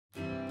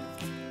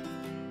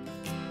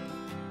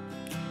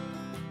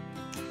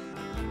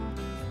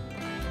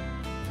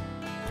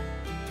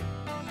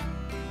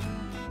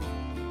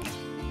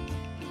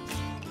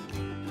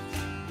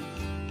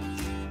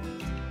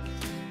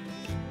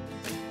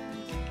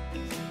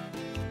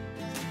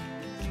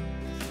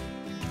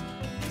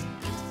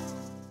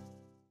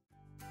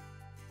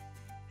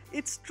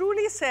It's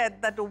truly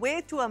said that the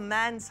way to a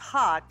man's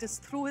heart is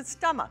through his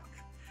stomach.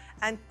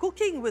 And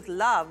cooking with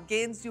love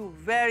gains you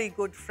very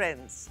good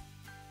friends.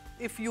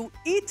 If you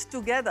eat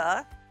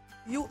together,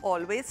 you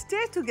always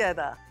stay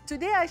together.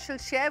 Today I shall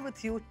share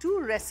with you 2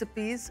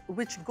 recipes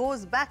which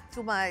goes back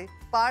to my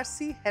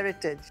Parsi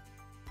heritage.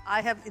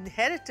 I have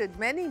inherited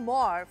many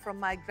more from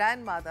my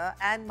grandmother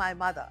and my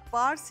mother.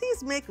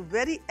 Parsis make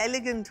very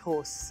elegant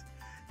hosts.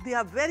 They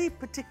are very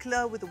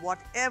particular with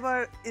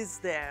whatever is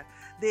there.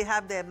 They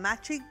have their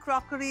matching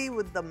crockery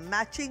with the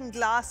matching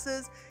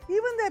glasses.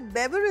 Even their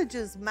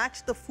beverages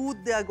match the food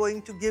they are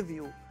going to give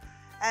you.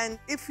 And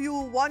if you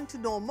want to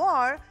know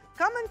more,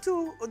 come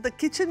into the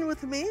kitchen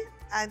with me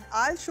and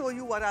I'll show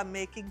you what I'm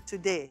making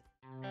today.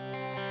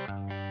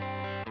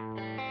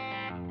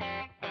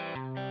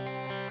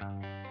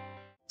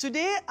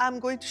 Today, I'm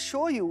going to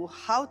show you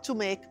how to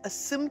make a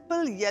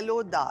simple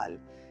yellow dal.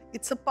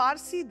 It's a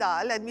Parsi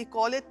dal and we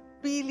call it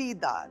Pili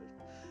Dal.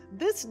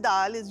 This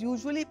dal is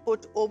usually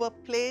put over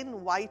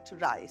plain white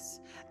rice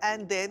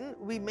and then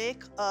we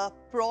make a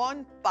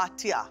prawn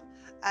patia,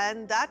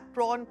 and that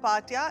prawn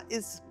patia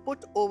is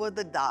put over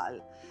the dal.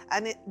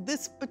 And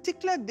this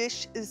particular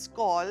dish is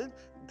called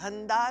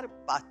Dal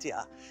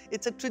Patia.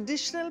 It's a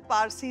traditional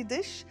Parsi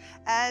dish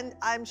and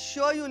I'm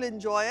sure you'll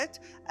enjoy it,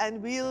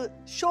 and we'll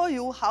show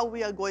you how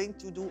we are going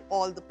to do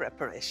all the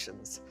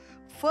preparations.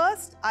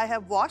 First, I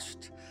have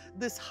washed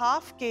this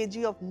 ½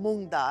 kg of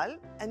Moong Dal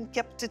and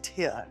kept it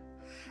here.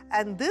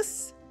 And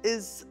this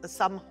is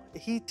some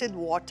heated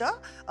water,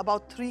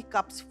 about 3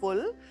 cups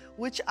full,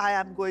 which I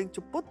am going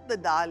to put the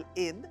dal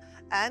in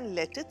and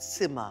let it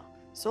simmer.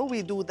 So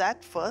we do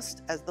that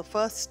first as the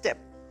first step.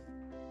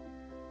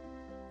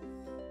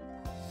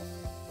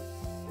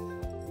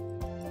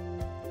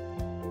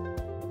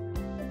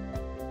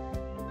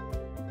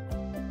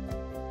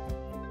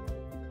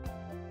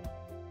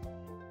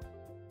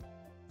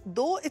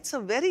 Though it's a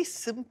very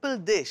simple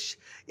dish,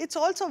 it's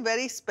also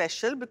very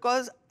special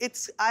because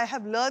I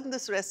have learned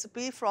this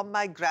recipe from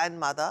my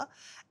grandmother,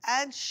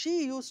 and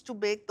she used to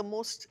make the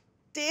most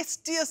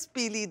tastiest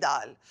pili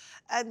dal,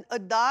 and a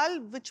dal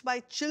which my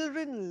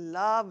children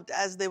loved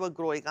as they were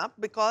growing up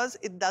because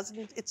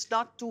it's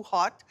not too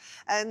hot,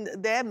 and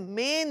their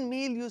main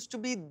meal used to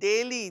be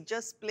daily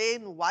just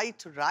plain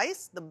white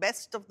rice, the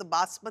best of the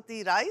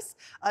basmati rice,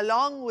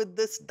 along with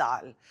this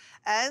dal,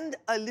 and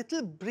a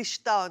little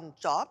barista on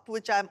top,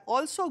 which I'm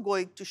also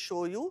going to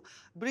show you.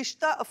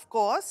 Barista, of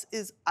course,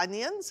 is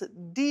onions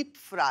deep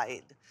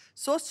fried.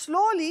 So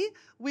slowly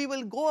we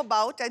will go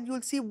about and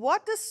you'll see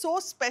what is so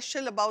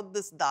special about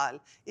this dal.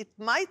 It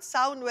might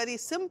sound very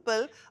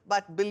simple,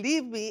 but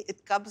believe me,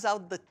 it comes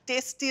out the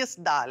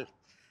tastiest dal.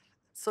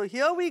 So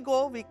here we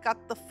go, we cut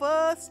the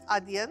first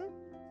onion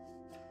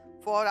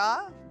for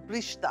our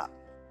barista.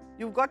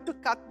 You've got to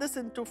cut this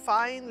into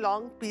fine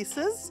long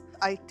pieces.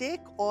 I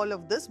take all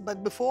of this,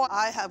 but before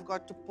I have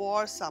got to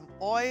pour some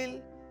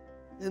oil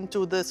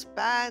into this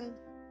pan,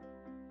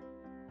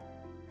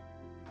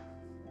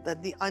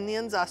 that the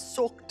onions are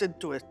soaked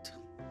into it.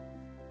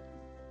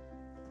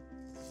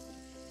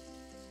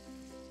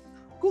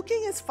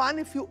 Cooking is fun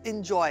if you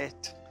enjoy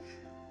it,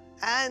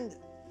 and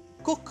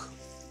cook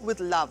with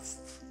love.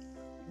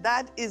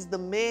 That is the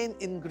main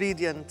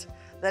ingredient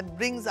that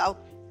brings out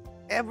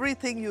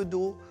everything you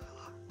do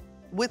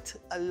with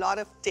a lot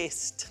of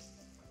taste.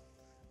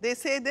 They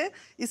say that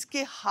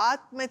iske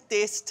haath mein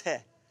taste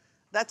hai.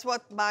 That's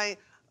what my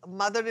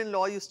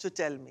mother-in-law used to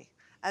tell me,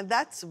 and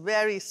that's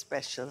very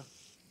special.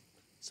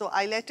 So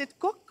I let it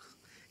cook.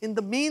 In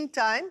the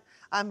meantime,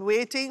 I'm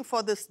waiting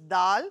for this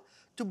dal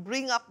to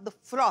bring up the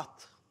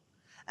froth.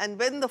 And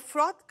when the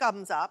froth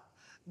comes up,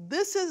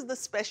 this is the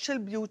special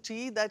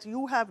beauty that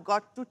you have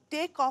got to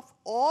take off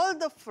all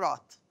the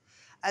froth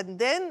and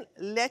then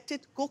let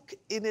it cook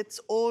in its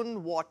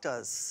own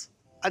waters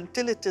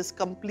until it is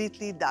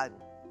completely done.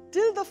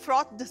 Till the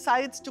froth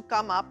decides to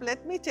come up,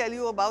 let me tell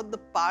you about the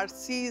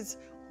Parsis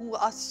who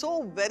are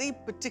so very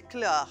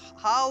particular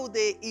how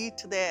they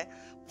eat their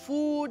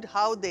food,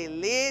 how they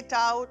lay it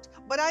out.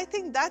 But I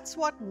think that's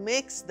what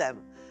makes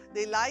them.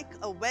 They like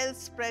a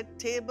well-spread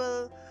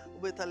table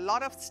with a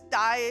lot of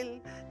style,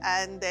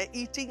 and their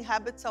eating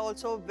habits are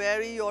also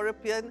very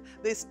European.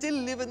 They still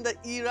live in the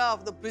era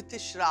of the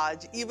British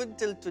Raj, even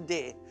till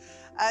today.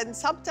 And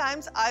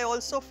sometimes I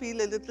also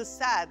feel a little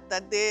sad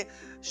that they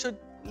should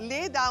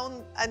lay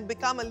down and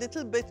become a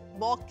little bit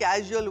more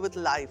casual with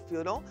life,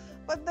 you know.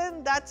 But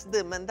then that's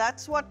them, and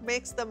that's what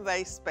makes them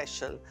very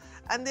special.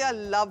 And they are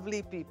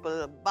lovely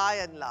people, by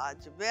and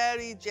large,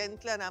 very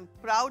gentle, and I'm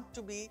proud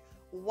to be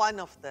one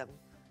of them,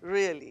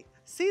 really.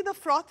 See, the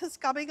froth is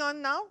coming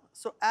on now.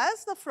 So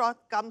as the froth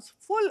comes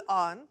full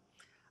on,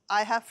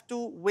 I have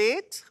to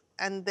wait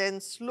and then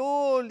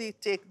slowly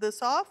take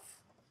this off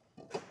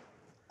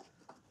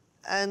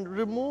and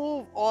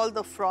remove all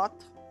the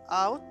froth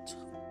out.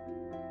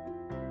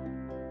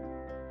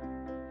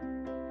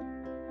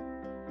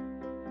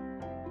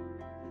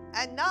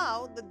 And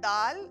now the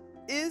dal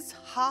is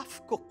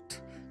half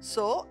cooked.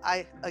 So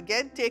I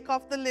again take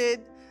off the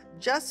lid,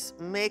 just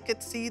make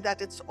it see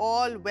that it's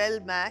all well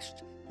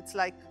mashed. It's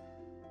like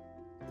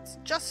It's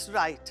just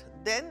right.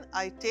 Then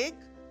I take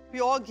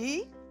pure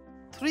ghee,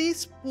 3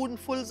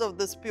 spoonfuls of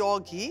this pure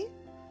ghee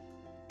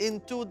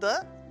into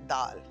the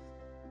dal.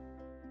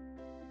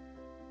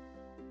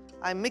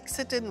 I mix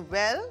it in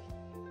well.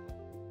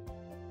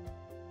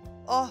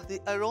 Oh, the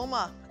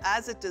aroma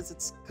as it is,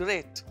 it's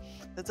great.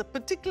 There's a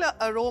particular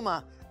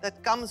aroma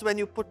that comes when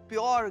you put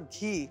pure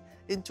ghee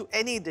into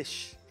any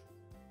dish.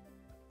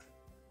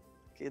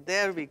 Okay,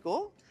 there we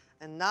go.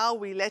 And now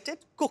we let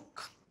it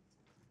cook,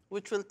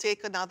 which will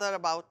take another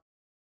about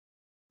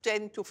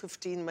 10 to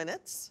 15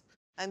 minutes.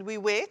 And we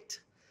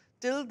wait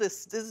till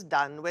this is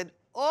done. When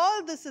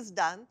all this is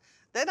done,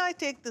 then I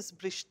take this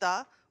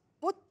brishta,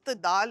 put the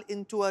dal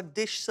into a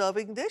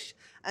serving dish,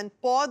 and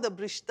pour the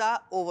brishta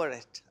over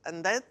it.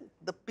 And then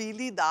the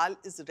Pili Dal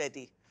is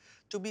ready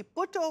to be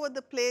put over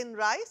the plain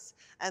rice.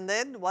 And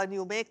then when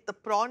you make the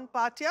prawn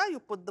patia, you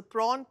put the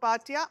prawn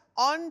patia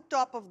on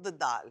top of the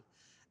dal.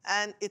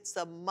 And it's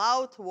a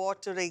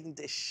mouth-watering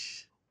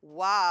dish.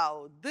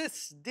 Wow,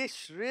 this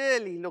dish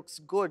really looks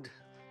good.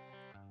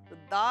 The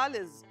dal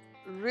is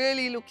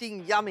really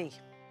looking yummy.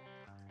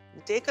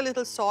 You take a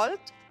little salt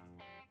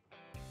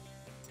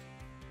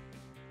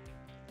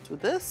to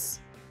this,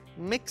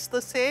 mix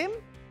the same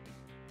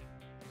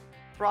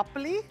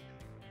properly.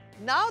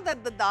 Now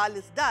that the dal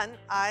is done,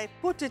 I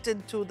put it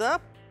into the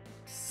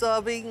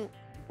serving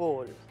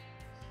bowl.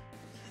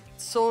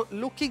 So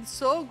looking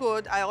so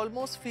good, I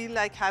almost feel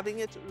like having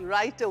it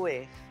right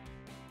away.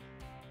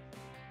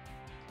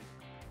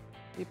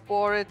 We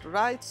pour it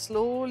right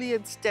slowly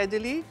and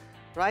steadily,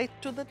 right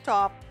to the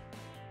top.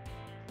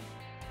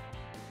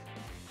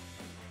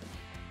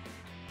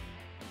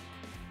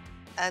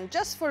 And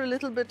just for a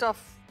little bit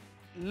of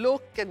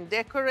look and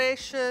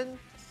decoration,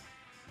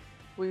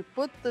 we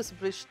put this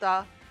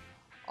brishta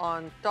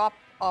on top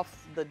of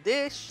the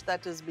dish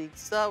that is being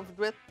served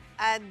with.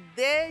 And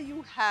there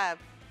you have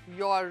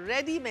your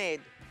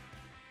ready-made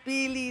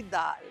Pili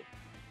Dal.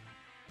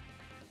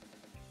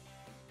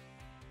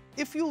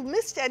 If you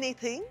missed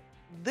anything,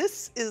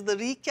 this is the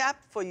recap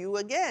for you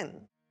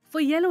again. For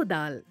yellow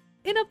dal,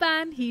 in a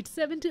pan, heat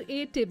 7 to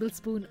 8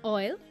 tablespoon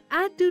oil,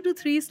 add 2 to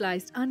 3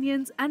 sliced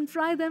onions and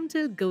fry them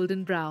till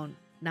golden brown.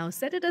 Now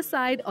set it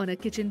aside on a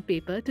kitchen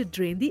paper to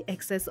drain the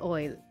excess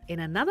oil. In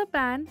another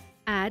pan,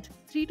 add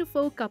 3 to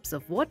 4 cups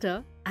of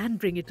water and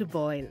bring it to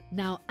boil.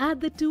 Now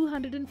add the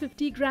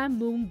 250 gram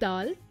Moong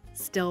Dal,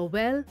 stir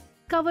well,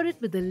 cover it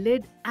with the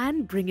lid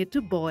and bring it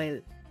to boil.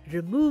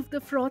 Remove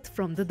the froth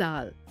from the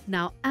dal.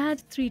 Now add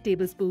 3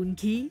 tablespoon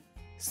ghee,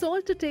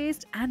 salt to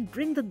taste and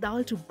bring the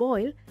dal to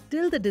boil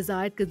till the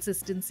desired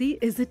consistency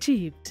is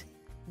achieved.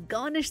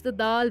 Garnish the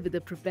dal with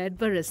a prepared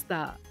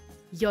barista.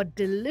 Your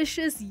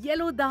delicious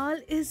yellow dal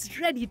is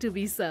ready to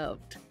be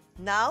served.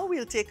 Now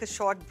we'll take a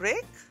short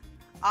break,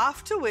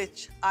 after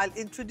which I'll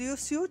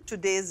introduce you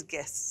today's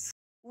guests.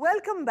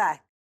 Welcome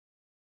back.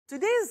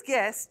 Today's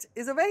guest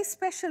is a very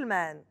special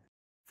man.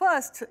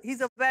 First, he's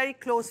a very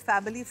close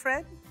family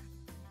friend.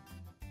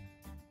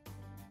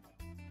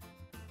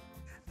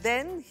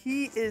 Then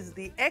he is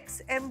the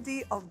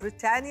ex-MD of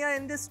Britannia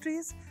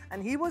Industries,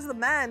 and he was the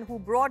man who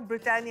brought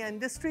Britannia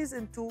Industries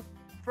into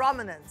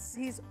prominence.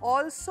 He's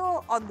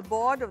also on the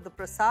board of the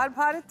Prasar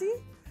Bharati,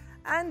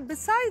 and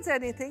besides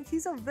anything,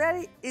 he's a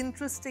very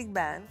interesting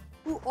man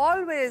who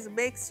always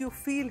makes you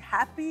feel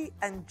happy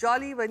and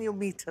jolly when you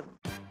meet him.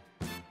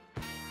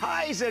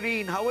 Hi,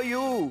 Zarine. How are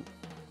you?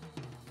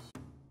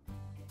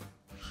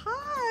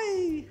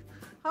 Hi.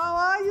 How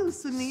are you,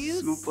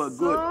 Sunil? Super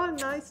good.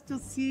 So nice to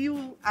see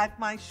you at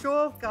my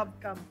show. Come,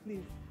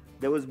 please.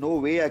 There was no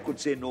way I could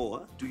say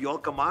no to your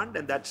command,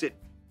 and that's it.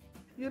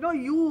 You know,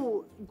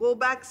 you go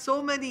back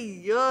so many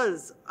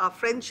years. Our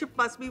friendship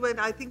must be when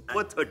I think...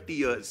 For 30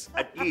 years,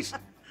 at least.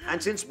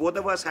 And since both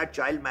of us had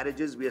child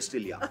marriages, we are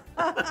still young.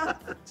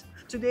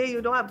 Today,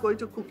 you know, I'm going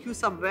to cook you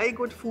some very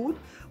good food,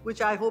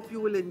 which I hope you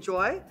will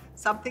enjoy.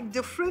 Something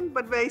different,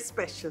 but very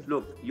special.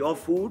 Look, your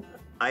food,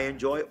 I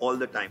enjoy all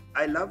the time.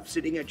 I love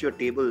sitting at your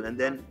table, and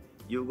then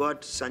you've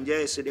got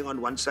Sanjay sitting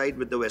on one side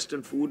with the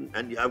Western food,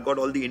 and I've got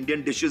all the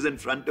Indian dishes in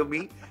front of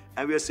me.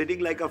 And we're sitting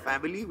like a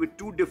family with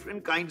 2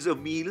 different kinds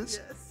of meals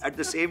at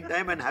the same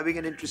time and having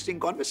an interesting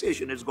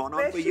conversation. It's gone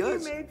on for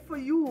years. Especially made for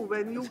you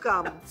when you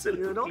come.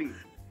 Absolutely. You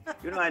know?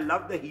 You know, I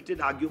love the heated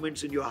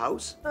arguments in your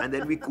house, and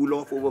then we cool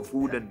off over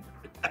food, and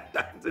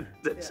that's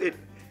it.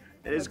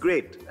 And it's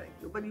great. Thank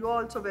you. But you're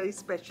also very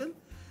special,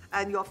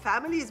 and your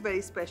family is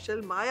very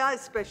special. Maya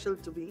is special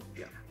to me.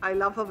 Yeah. I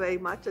love her very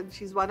much, and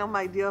she's one of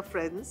my dear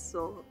friends,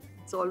 so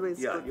it's always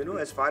good. You know,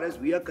 as far as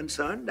we are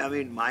concerned, I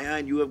mean, Maya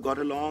and you have got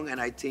along, and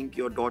I think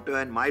your daughter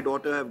and my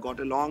daughter have got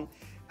along.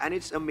 And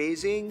it's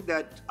amazing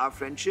that our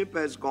friendship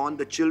has gone.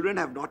 The children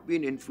have not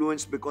been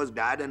influenced because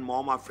dad and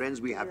mom are friends,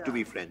 we have to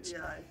be friends.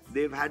 Yeah,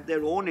 They've had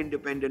their own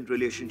independent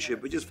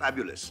relationship, which is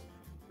fabulous.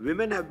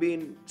 Women have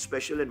been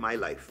special in my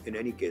life, in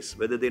any case.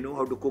 Whether they know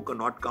how to cook or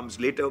not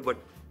comes later, but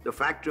the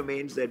fact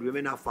remains that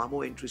women are far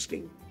more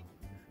interesting.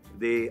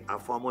 They are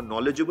far more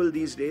knowledgeable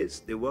these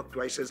days. They work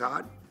twice as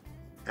hard.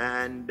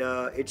 And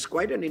it's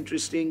quite an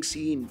interesting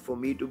scene for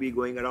me to be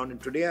going around. And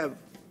today I've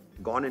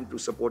gone into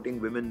supporting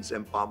women's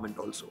empowerment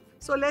also.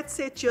 So let's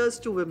say cheers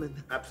to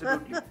women.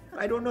 Absolutely.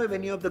 I don't know if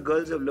any of the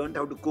girls have learned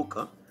how to cook,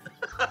 huh?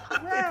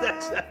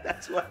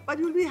 That's why. But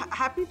you'll be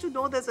happy to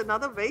know there's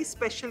another very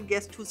special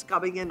guest who's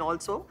coming in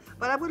also.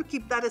 But I'm going to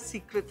keep that a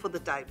secret for the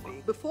time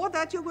being. Before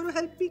that, you're going to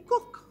help me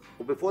cook.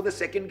 Before the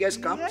second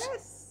guest comes?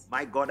 Yes.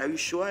 My God, are you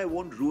sure I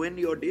won't ruin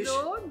your dish?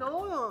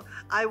 No.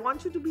 I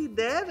want you to be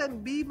there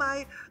and be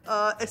my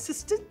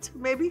assistant,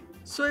 maybe.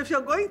 So if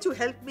you're going to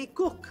help me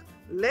cook,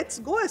 let's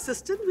go,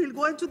 assistant. We'll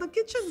go into the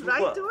kitchen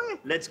right away.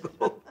 Let's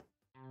go.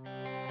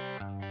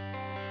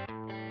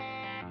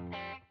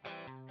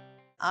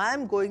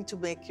 I'm going to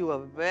make you a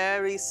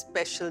very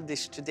special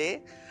dish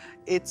today.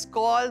 It's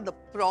called the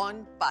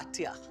Prawn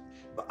Patia.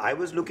 I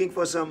was looking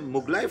for some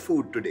Mughlai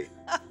food today.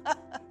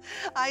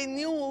 I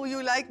knew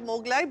you like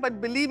Mughlai, but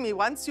believe me,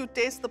 once you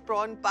taste the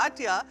Prawn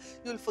Patia,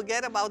 you'll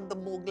forget about the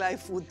Mughlai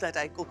food that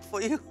I cook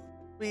for you.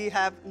 We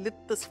have lit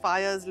this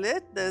fire's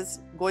lit.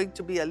 There's going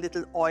to be a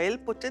little oil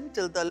put in.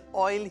 Till the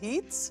oil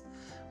heats,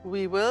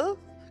 we will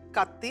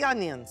cut the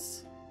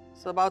onions.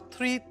 So about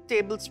 3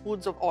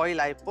 tablespoons of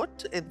oil I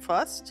put in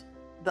first.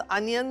 The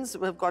onions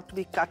have got to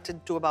be cut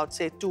into about,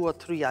 say, 2 or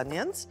 3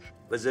 onions.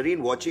 But Zarine,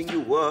 watching you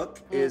work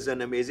is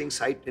an amazing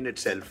sight in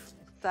itself.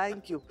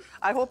 Thank you.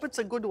 I hope it's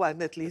a good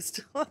one, at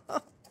least.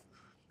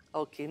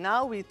 Okay,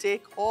 now we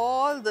take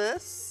all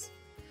this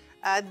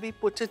and we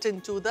put it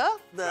into the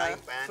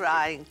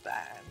frying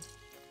pan.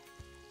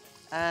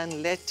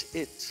 And let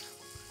it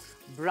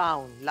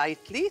brown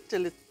lightly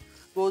till it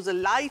goes a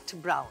light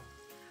brown.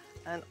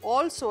 And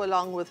also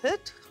along with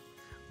it,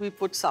 we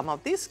put some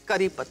of these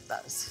curry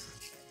pattas.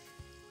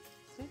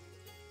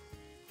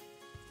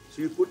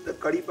 So you put the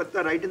curry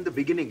patta right in the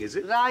beginning, is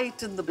it?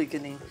 Right in the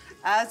beginning,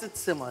 as it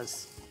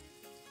simmers.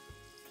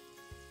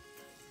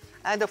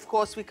 And of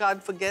course, we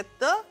can't forget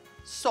the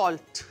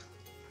salt.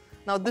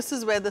 Now, this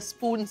is where the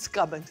spoons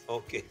come in.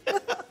 Okay.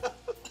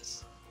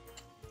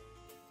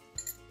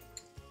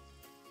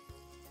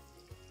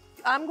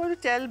 I'm going to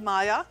tell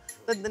Maya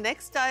that the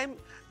next time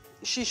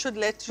she should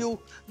let you...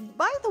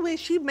 By the way,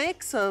 she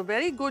makes a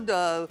very good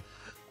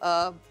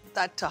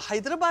that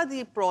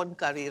Hyderabadi prawn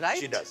curry, right?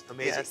 She does.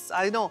 Amazing. Yes,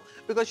 I know.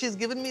 Because she's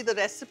given me the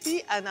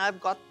recipe and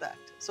I've got that.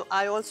 So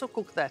I also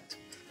cook that.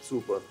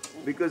 Super.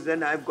 Because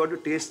then I've got to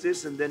taste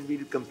this and then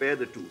we'll compare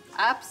the two.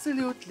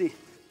 Absolutely.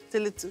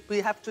 We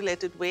have to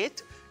let it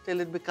wait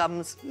till it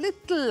becomes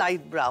little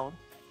light brown.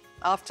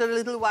 After a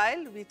little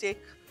while, we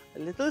take a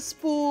little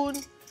spoon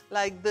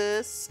like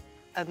this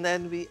and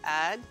then we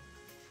add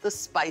the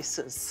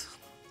spices.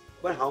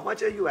 But how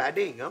much are you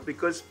adding? Huh?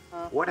 Because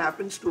what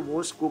happens to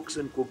most cooks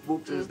and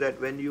cookbooks is that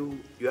when you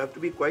have to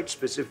be quite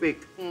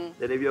specific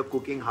that if you're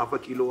cooking half a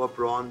kilo of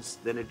prawns,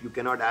 then you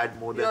cannot add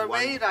more than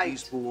 1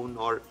 teaspoon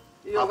or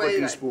half a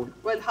teaspoon.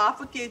 Right. Well,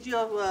 half a kg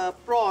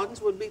of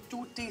prawns would be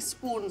 2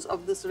 teaspoons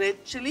of this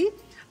red chili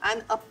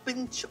and a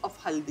pinch of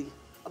haldi,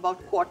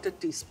 about 1/4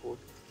 teaspoon.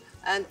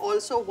 And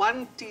also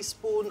 1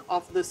 teaspoon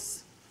of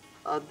this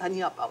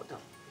dhania powder.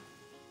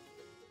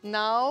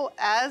 Now,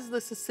 as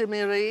this is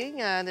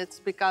simmering and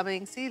it's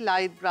becoming, see,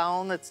 light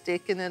brown, it's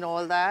taken in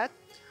all that,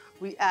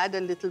 we add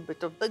a little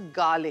bit of the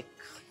garlic,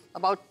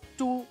 about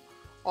 2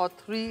 or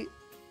 3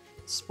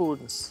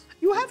 spoons.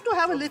 You have to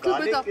have a little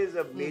bit of... Garlic is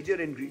a major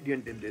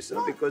ingredient in this,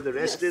 because the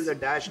rest is a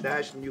dash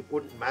and you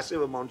put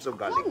massive amounts of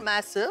garlic. Not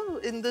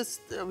massive. In this,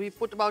 we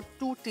put about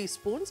 2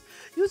 teaspoons.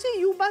 You see,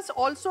 you must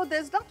also,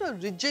 there's not a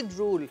rigid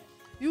rule.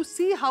 You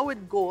see how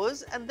it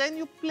goes and then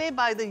you play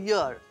by the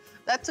ear.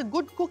 That's a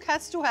good cook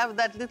has to have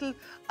that little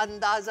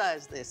andaza,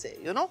 as they say,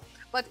 you know.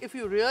 But if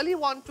you really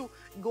want to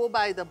go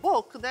by the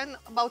book, then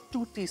about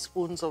 2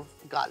 teaspoons of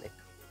garlic.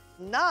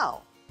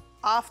 Now,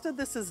 after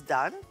this is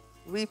done,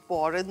 we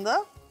pour in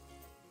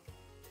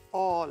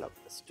all of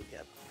this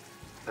together.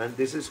 And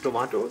this is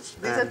tomatoes?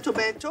 These are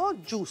tomato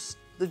juice,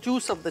 the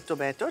juice of the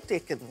tomato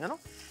taken, you know.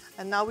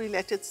 And now we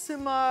let it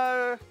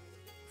simmer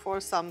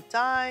for some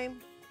time.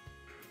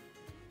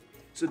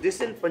 So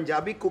this in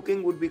Punjabi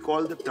cooking would be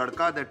called the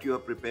tadka that you are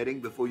preparing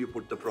before you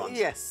put the prawns.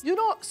 Yes. You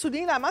know,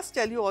 Sunil, I must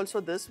tell you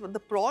also this. The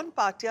prawn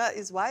patia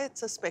is why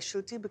it's a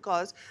specialty,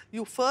 because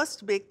you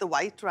first bake the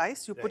white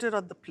rice, you put it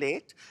on the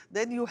plate,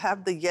 then you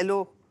have the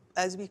yellow,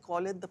 as we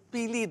call it, the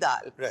Pili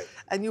Dal. Right.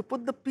 And you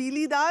put the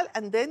Pili Dal,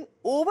 and then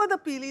over the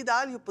Pili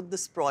Dal, you put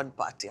this prawn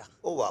patia.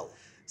 Oh, wow.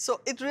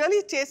 So it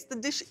really tastes, the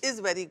dish is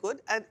very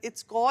good, and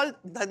it's called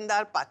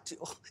Dhandar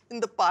Patio in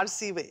the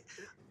Parsi way.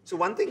 So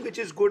one thing which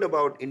is good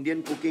about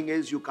Indian cooking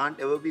is you can't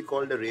ever be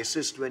called a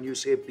racist when you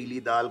say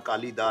Pili Dal,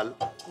 Kali Dal.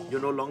 You're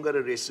no longer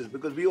a racist,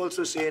 because we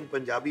also say in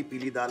Punjabi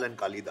Pili Dal and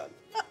Kali Dal,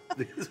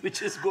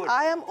 which is good.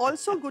 I am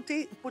also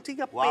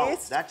putting a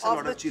paste that's a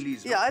lot of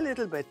chilies. Yeah, a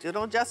little bit, you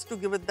know, just to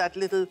give it that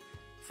little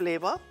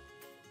flavor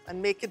and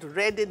make it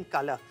red in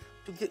color,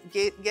 to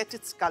get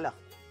its color.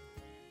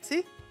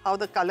 See how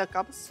the color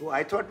comes? So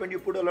I thought when you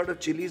put a lot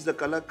of chilies, the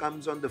color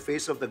comes on the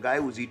face of the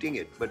guy who's eating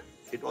it, but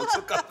It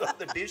also comes on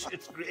the dish.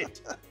 It's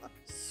great.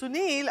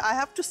 Sunil, I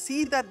have to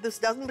see that this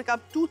doesn't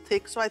become too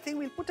thick, so I think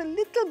we'll put a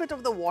little bit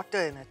of the water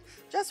in it,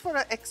 just for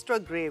an extra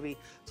gravy.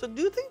 So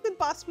do you think they'll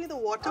pass me the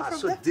water from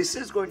so there? this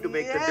is going to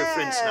make the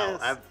difference now.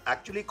 I've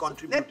actually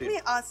contributed.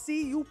 Let me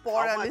see you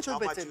pour How a much, little how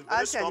bit much? in. You've got to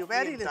I'll tell you, stop me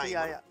very in little. time,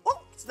 Yeah, huh? yeah.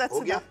 Oh, that's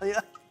Oh, yeah? enough. Yeah.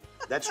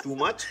 That's too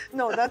much?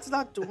 No, that's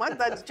not too much.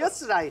 That's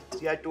just right.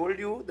 See, I told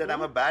you that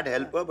I'm a bad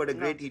helper, but a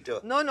great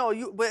eater. No, no.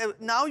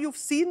 Now you've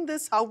seen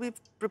this, how we've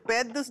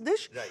prepared this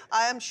dish. Right.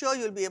 I am sure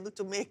you'll be able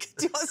to make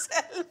it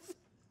yourself.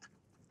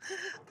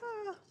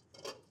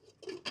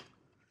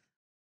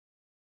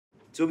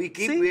 So we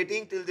keep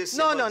waiting till this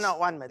No, simmers. no,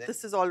 1 minute. Then-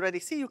 This is already,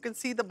 see, you can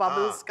see the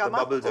bubbles come the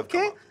up. bubbles have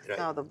okay? come up, right.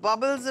 Now the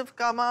bubbles have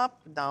come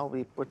up. Now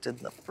we put in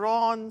the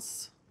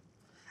prawns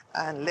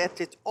and let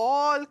it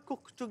all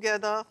cook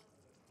together.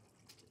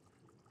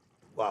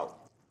 Wow.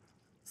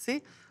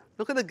 See,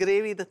 look at the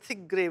gravy, the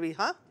thick gravy,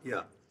 huh?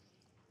 Yeah.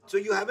 So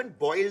you haven't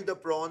boiled the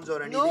prawns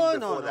or anything No, before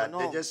no, that? no.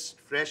 They're just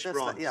fresh Just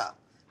prawns? like- yeah.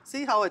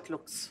 See how it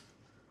looks.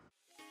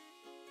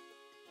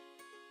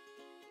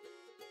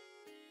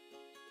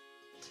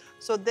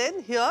 So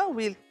then here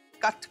we'll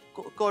cut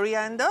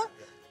coriander.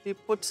 We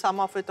put some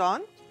of it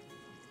on.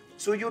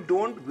 So you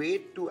don't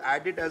wait to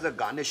add it as a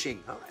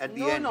garnishing, huh? At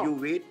the No, end, no. you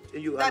wait,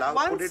 you That put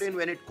once- it in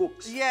when it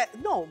cooks. Yeah,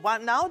 no,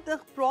 but now the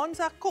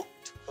prawns are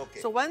cooked. Okay.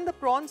 So when the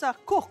prawns are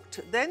cooked,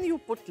 then you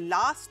put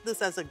last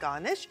this as a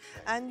garnish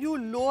and you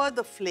lower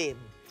the flame.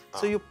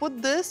 So you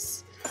put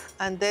this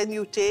and then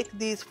you take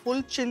these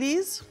full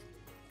chilies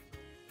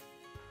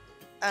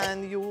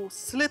and you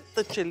slit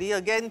the chili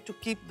again to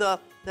keep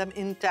them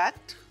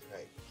intact.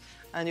 Right.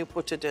 And you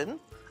put it in,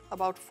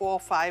 about 4 or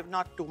 5,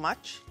 not too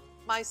much.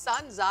 My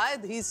son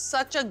Zayed, he's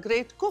such a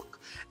great cook.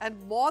 And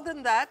more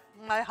than that,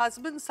 my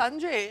husband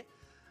Sanjay,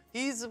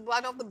 he's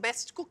one of the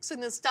best cooks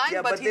in his time.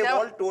 Yeah, but he they've never...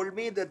 all told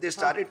me that they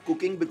started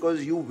cooking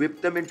because you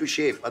whipped them into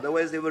shape.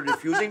 Otherwise, they were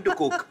refusing to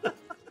cook.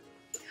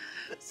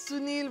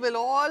 Sunil will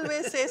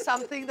always say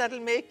something that'll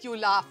make you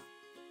laugh.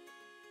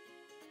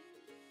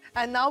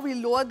 And now we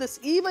lower this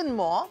even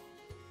more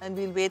and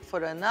we'll wait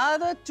for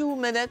another 2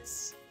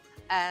 minutes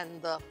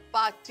and the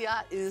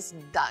patia is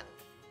done.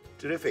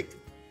 Terrific.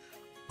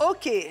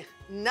 Okay,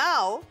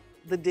 now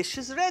the dish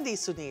is ready,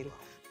 Sunil.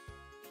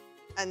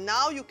 And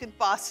now you can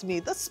pass me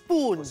the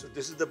spoon. So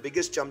this is the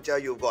biggest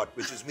chamcha you've got,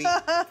 which is me.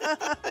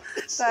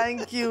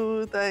 Thank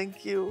you,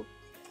 thank you.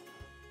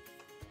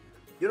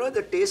 You know,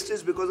 the taste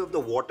is because of the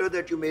water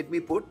that you made me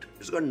put.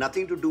 It's got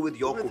nothing to do with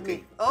your With cooking.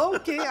 me.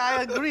 Okay,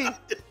 I agree.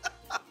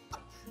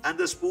 And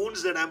the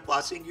spoons that I'm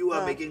passing you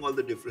are making all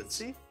the difference.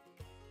 See?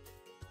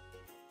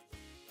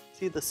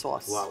 See the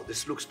sauce. Wow,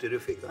 this looks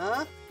terrific.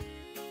 Huh?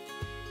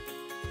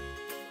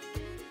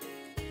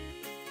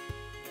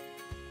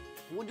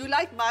 Would you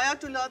like Maya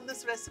to learn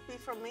this recipe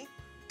from me?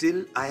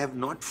 Till I have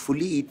not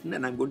fully eaten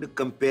and I'm going to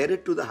compare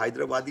it to the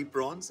Hyderabadi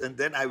prawns and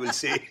then I will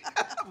say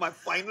my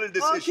final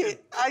decision. Okay,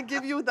 I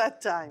give you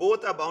that time.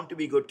 Both are bound to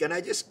be good. Can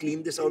I just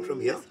clean this out from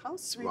here? Yes, how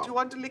sweet. Wow. You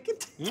want to lick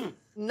it?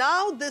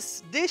 Now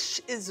this dish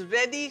is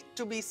ready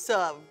to be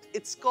served.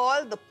 It's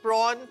called the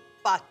prawn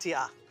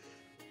patia.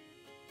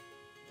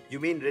 You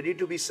mean ready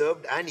to be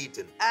served and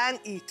eaten? And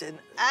eaten.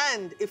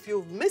 And if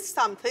you've missed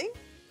something,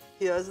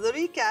 here's the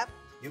recap.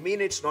 You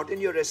mean it's not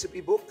in your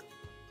recipe book?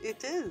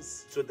 It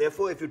is. So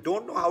therefore, if you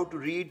don't know how to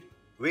read,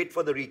 wait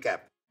for the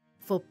recap.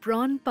 For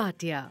prawn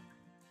patia,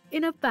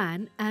 in a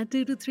pan, add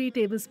 2 to 3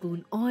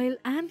 tablespoon oil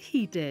and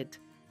heat it.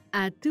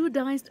 Add 2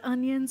 diced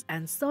onions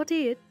and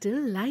saute it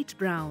till light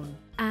brown.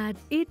 Add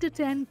 8 to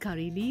 10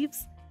 curry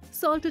leaves,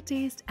 salt to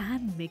taste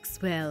and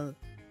mix well.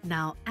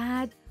 Now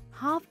add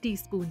half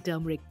teaspoon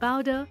turmeric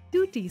powder,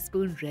 2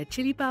 teaspoon red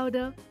chili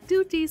powder,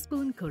 2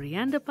 teaspoon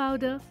coriander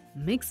powder,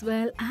 mix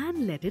well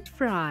and let it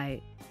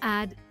fry.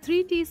 Add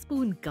 3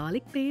 teaspoon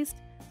garlic paste,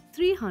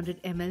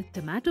 300 ml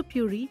tomato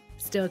puree,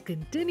 stir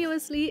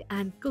continuously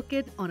and cook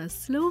it on a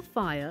slow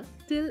fire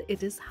till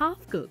it is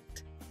half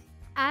cooked.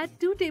 Add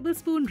 2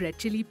 tablespoon red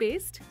chili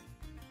paste.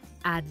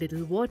 Add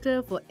little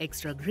water for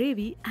extra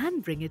gravy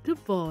and bring it to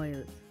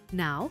boil.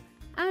 Now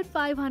add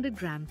 500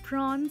 gram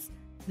prawns,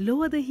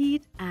 lower the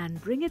heat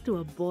and bring it to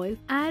a boil.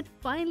 Add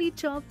finely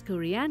chopped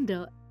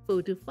coriander,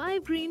 4 to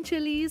 5 green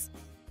chilies.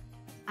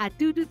 Add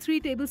 2 to 3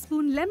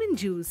 tablespoon lemon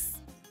juice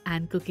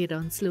and cook it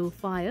on slow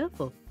fire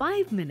for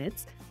 5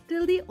 minutes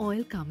till the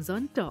oil comes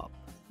on top.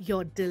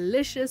 Your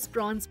delicious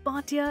prawns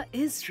patia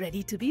is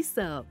ready to be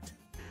served.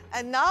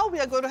 And now we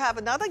are going to have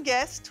another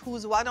guest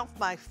who's one of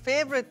my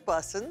favorite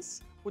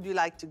persons. Would you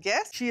like to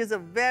guess? She is a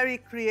very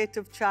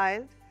creative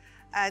child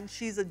and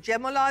she's a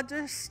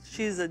gemologist,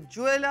 she's a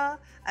jeweler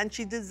and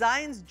she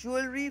designs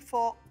jewelry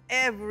for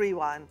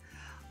everyone.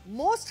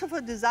 Most of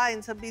her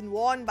designs have been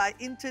worn by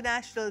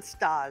international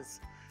stars.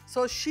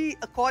 So she,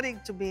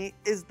 according to me,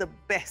 is the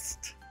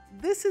best.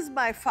 This is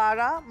my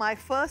Farah, my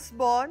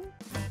firstborn.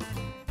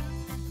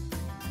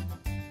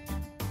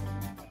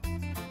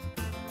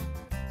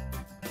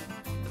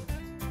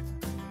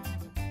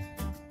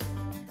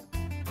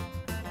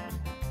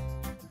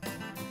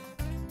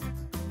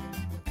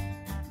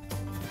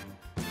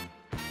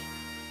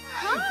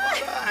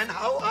 and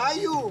how are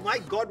you? My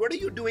God, what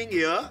are you doing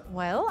here?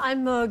 Well,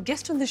 I'm a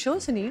guest on the show,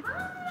 Sunil.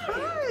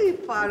 Hi,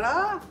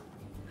 Farah.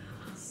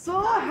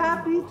 So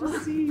happy to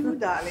see you,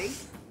 darling.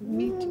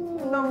 Me too.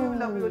 Love you,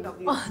 love you,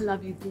 love you. Oh,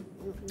 love you too.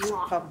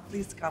 Come,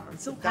 please come and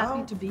So sit down.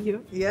 happy to be here.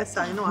 Yes,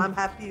 I know. I'm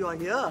happy you're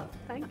here.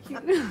 Thank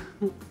you.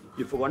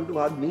 You forgot to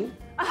hug me?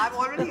 I've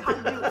already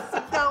hugged you.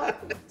 Sit down.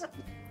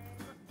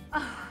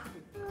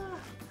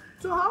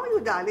 So how are you,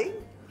 darling?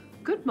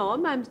 Good,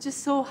 Mom. I'm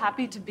just so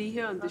happy to be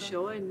here on the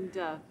show. And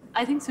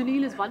I think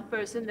Sunil is one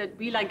person that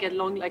we get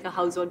along like a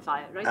house on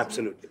fire, right?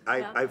 Absolutely.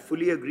 Yeah. I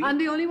fully agree. I'm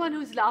the only one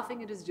who's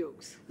laughing at his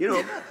jokes. You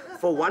know,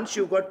 for once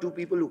you've got two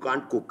people who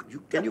can't cook.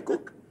 Can you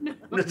cook? No.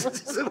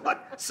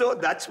 So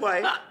that's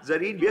why,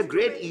 Zarine, we are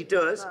great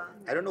eaters.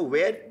 I don't know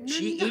where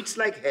she eats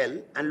like hell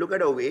and look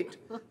at her weight.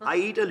 I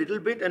eat a little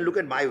bit and look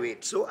at my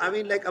weight. So, I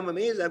mean, like, I'm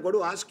amazed. I've got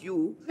to ask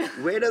you,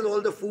 where does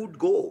all the food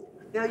go?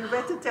 Yeah, you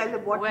better tell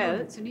him what Well,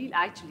 you... Sunil,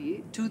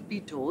 actually, truth be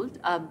told,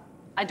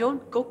 I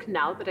don't cook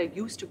now, but I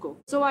used to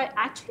cook. So I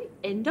actually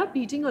end up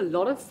eating a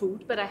lot of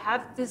food, but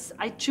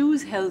I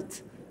choose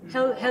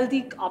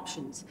healthy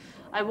options.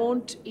 I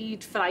won't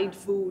eat fried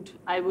food.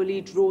 I will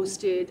eat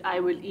roasted.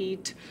 I will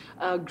eat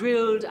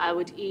grilled. I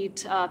would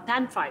eat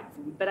pan-fried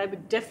food, but I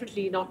would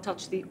definitely not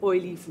touch the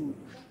oily food.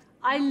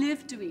 I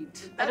live to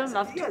eat. I don't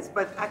love to. Yes,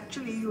 but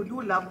actually you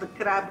do love the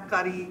crab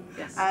curry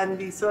Yes. and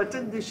the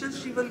certain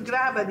dishes she will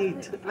grab and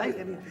eat. Like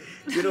anything.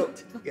 You know,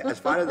 as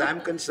far as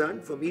I'm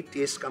concerned, for me,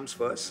 taste comes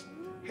first,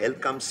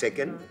 health comes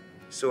second.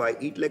 So I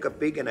eat like a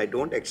pig and I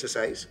don't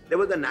exercise. There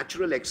was a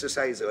natural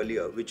exercise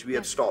earlier, which we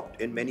have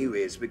stopped in many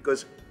ways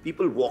because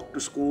people walk to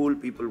school,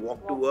 people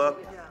walk to work.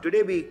 Yeah.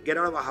 Today we get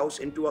out of our house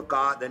into a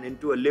car, then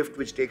into a lift,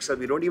 which takes us,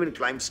 we don't even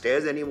climb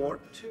stairs anymore.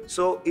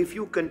 So if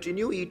you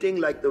continue eating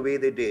like the way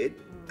they did,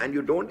 and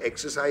you don't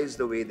exercise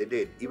the way they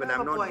did, even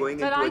I'm not going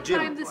But into I a gym.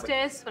 climb the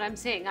stairs, what I'm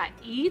saying. I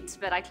eat,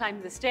 but I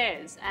climb the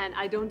stairs. And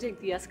I don't take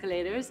the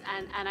escalators.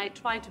 And I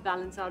try to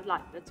balance out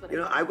life. That's what I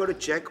You know, do. I've got to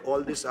check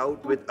all this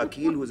out with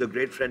Akhil, who's a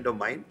great friend of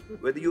mine,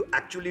 whether you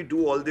actually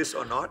do all this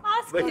or not.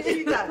 Ask But him.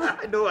 She does.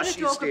 I know Let's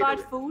she talk stayed about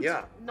away. food,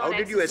 Yeah. not How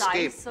did you exercise,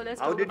 escape? so let's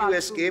How talk did you about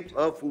escape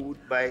her food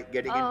by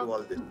getting into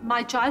all this?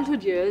 My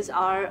childhood years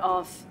are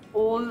of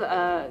all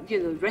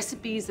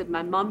recipes that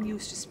my mum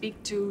used to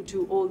speak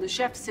to all the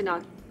chefs in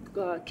our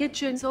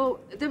kitchen.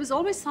 So there was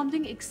always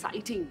something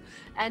exciting.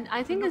 And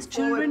I think as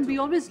children, we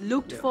always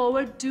looked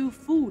forward to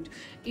food.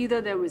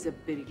 Either there was a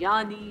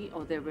biryani,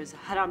 or there was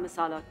hara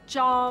masala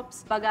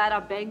chops,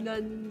 bagara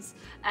bengans,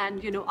 and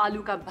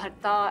aloo ka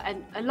bharta,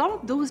 and a lot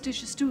of those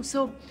dishes too.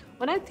 So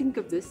when I think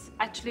of this,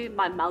 actually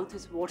my mouth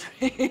is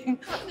watering.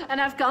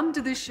 And I've come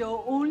to this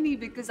show only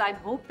because I'm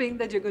hoping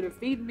that you're going to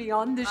feed me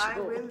on the show. I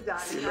will,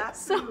 darling,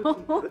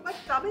 absolutely. But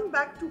coming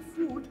back to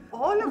food,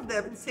 all of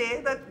them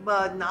say that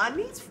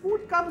Nani's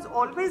food comes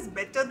always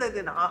better than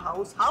in our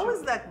house. How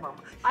is that, Mama?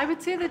 I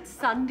would say that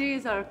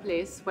Sundays are a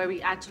place where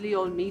we actually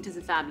all meet as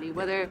a family,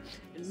 whether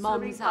in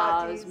Mom's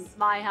house, parties.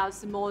 my house,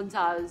 Simone's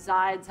house,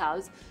 Zayed's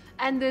house.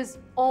 And there's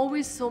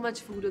always so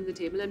much food on the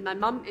table. And my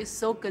mum is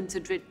so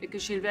considerate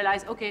because she'll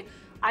realize, okay,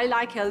 I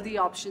like healthy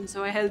options,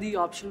 so a healthy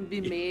option will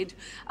be made.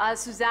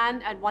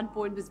 Suzanne at one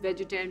point was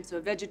vegetarian, so a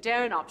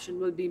vegetarian option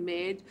will be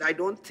made. I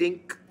don't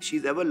think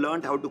she's ever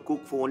learned how to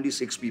cook for only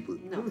 6 people.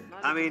 No.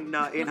 I mean,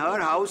 in her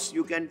house,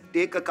 you can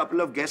take a couple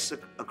of guests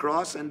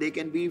across and they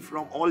can be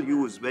from all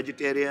hues,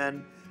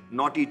 vegetarian,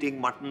 not eating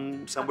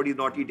mutton, somebody's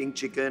not eating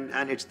chicken,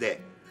 and it's there.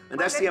 And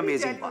that's the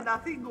amazing part.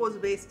 Nothing goes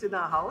waste in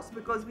our house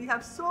because we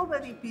have so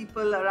many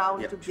people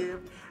around to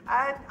give.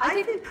 And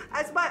I think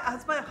as my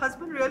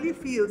husband really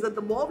feels that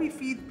the more we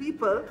feed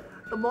people,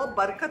 the more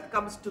barakat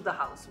comes to the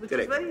house, which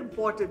is very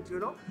important,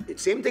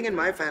 It's same thing in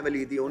my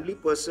family. The only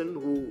person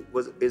who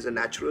is a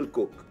natural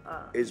cook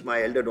is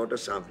my elder daughter,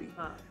 Savri.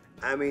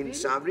 I mean,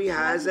 Savri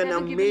has an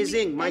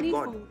amazing,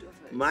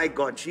 my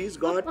God, she's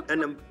got,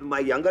 and my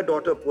younger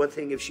daughter, poor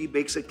thing, if she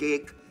bakes a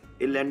cake,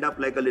 it'll end up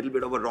like a little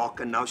bit of a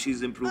rock, and now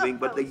she's improving.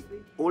 But the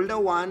older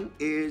one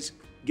is,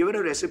 give her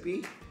a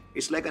recipe,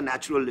 it's like a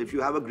natural. If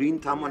you have a green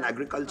thumb on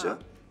agriculture,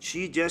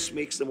 she just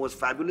makes the most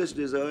fabulous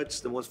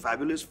desserts, the most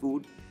fabulous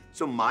food.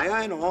 So Maya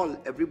and all,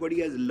 everybody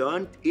has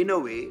learned in a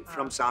way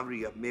from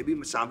Savri. Maybe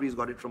Savri's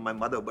got it from my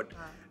mother, but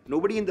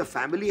nobody in the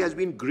family has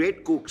been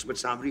great cooks, but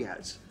Savri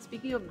has.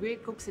 Speaking of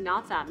great cooks in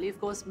our family, of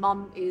course,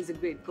 Mum is a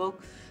great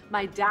cook.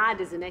 My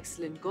dad is an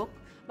excellent cook.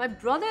 My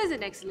brother is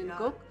an excellent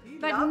cook,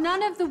 but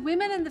none of the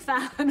women in the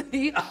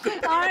family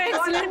are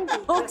excellent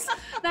cooks.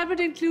 That would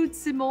include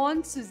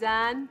Simone,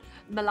 Suzanne,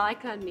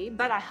 Malaika and me.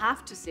 But I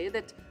have to say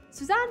that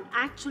Suzanne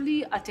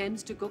actually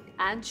attempts to cook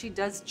and she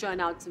does churn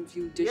out some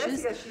few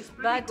dishes. Yes, she's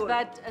pretty good.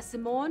 But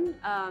Simone,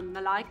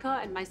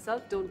 Malaika and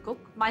myself don't cook.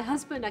 My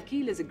husband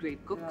Akhil is a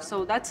great cook,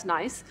 so that's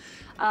nice.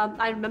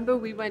 I remember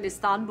we were in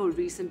Istanbul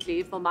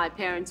recently for my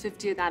parents'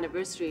 50th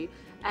anniversary.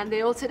 And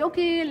they all said,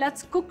 okay,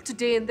 let's cook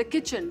today in the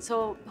kitchen.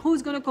 So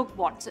who's going to cook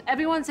what? So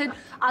everyone said,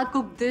 I'll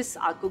cook this,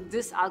 I'll cook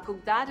this, I'll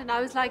cook that. And I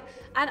was like,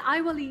 and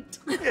I will eat.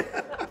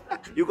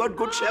 You got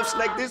good chefs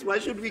like this, why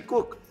should we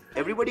cook?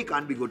 Everybody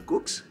can't be good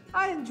cooks.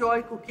 I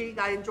enjoy cooking,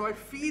 I enjoy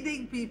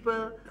feeding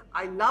people,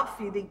 I love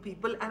feeding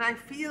people, and I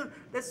feel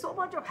there's so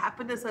much of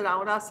happiness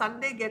around. Our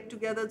Sunday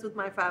get-togethers with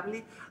my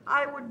family,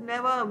 I would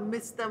never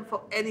miss them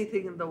for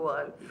anything in the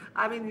world.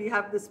 I mean, we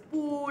have this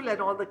pool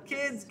and all the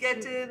kids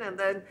get in and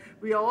then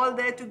we are all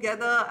there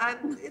together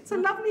and it's a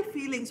lovely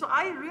feeling. So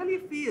I really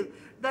feel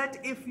that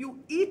if you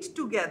eat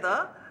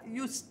together,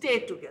 you stay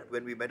together.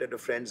 When we met at a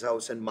friend's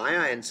house and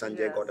Maya and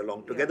Sanjay got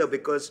along together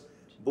because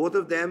both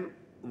of them,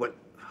 well,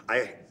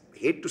 I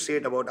hate to say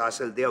it about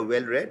ourselves, they are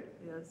well-read.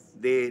 Yes.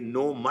 They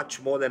know much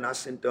more than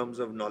us in terms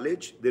of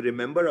knowledge. They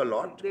remember a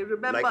lot. They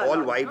remember like a all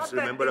lot. wives Not that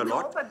remember they a know,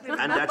 lot. but they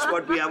And that's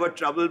what we have a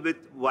trouble with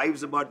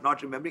wives about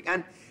not remembering.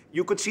 And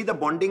you could see the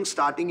bonding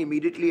starting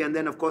immediately. And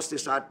then, of course, they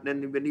start,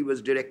 then when he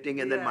was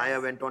directing, and then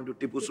Maya went on to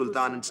Tipu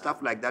Sultan and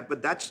stuff like that.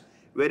 But that's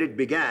where it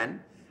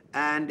began.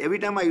 And every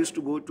time I used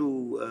to go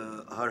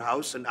to her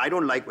house, and I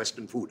don't like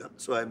Western food,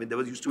 so I mean, there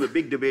used to be a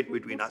big debate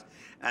between us.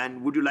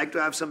 And would you like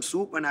to have some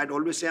soup? And I'd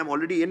always say, I'm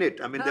already in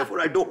it. I mean,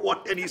 therefore, I don't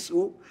want any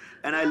soup.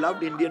 And I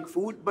loved Indian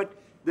food. But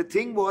the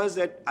thing was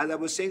that, as I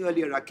was saying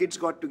earlier, our kids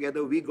got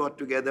together, we got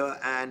together,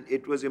 and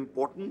it was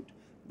important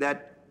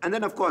that, and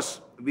then, of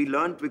course, we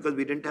learned because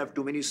we didn't have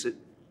too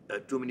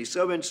many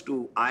servants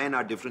to iron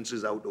our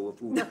differences out over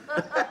food.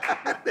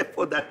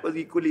 Therefore, that was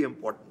equally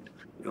important.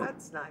 You know,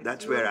 That's nice.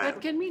 That's where I am.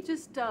 But can we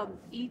just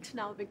eat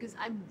now because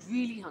I'm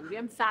really hungry.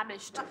 I'm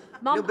famished.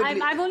 Mom, No, but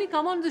I've only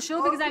come on the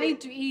show because I need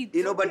to eat.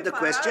 You know, but the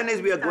question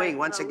is, we are going,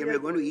 one second, we are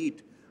going to eat.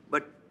 eat.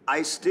 But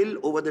I still,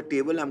 over the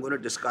table, I'm going to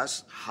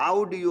discuss,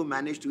 how do you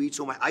manage to eat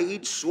so much? I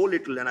eat so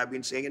little, and I've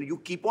been saying, and you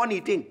keep on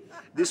eating.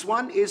 This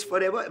one is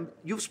forever.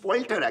 You've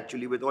spoiled her,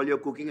 actually, with all your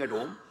cooking at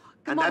home.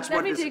 Come on,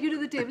 let me take you to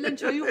the table and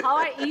show you how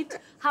I eat,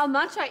 how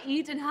much I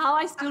eat, and how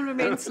I still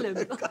remain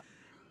slim.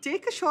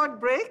 Take a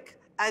short break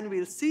and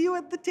we'll see you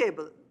at the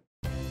table.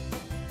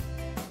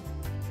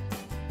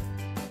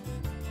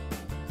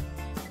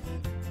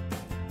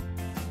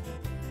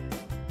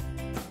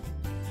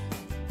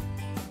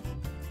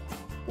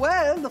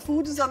 Well, the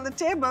food is on the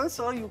table,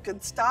 so you can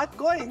start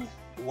going.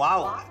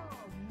 Wow.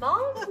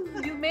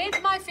 Mom, you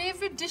made my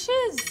favorite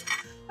dishes.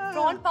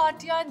 Prawn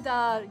Patia and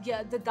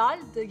the dal,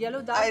 the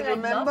yellow dal.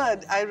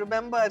 I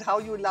remembered how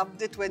you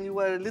loved it when you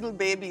were a little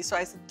baby. So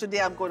I said,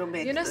 today I'm going to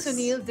make this. You know,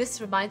 Sunil,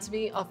 this reminds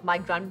me of my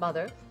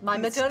grandmother, my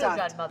maternal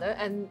grandmother,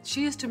 and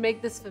she used to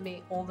make this for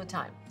me all the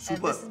time. Super.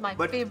 And this is my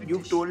favorite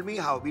you've dish. told me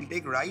how. We'll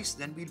take rice,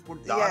 then we'll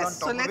put dal on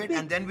top of it,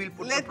 and then we'll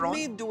put the prawn.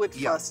 Let me do it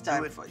first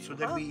time for you. So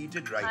that we eat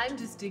it right. I'm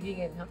just digging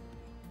in, huh?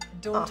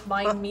 Don't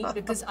mind me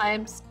because I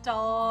am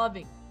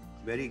starving.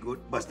 Very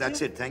good. But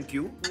that's it. Thank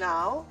you.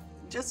 Now,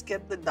 just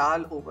get the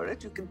dal over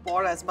it. You can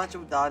pour as much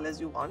of dal as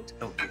you want.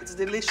 Okay. It's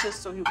delicious,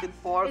 so you can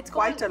pour It's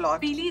quite a called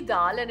lot. Pili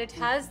Dal, and it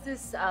has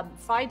this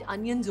fried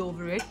onions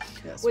over it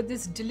with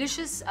this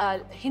delicious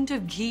hint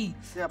of ghee.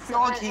 Yeah,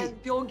 pure ghee.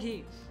 And pure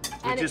ghee.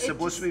 Which is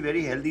supposed to be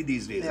very healthy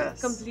these days.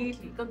 Yes.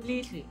 Completely,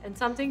 completely. And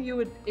something you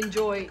would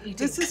enjoy eating.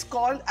 This is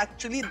called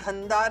actually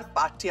Dal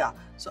Patia.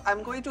 So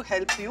I'm going to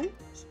help you,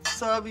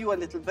 serve you a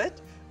little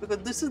bit, because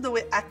this is the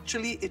way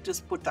actually it is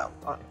put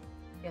out.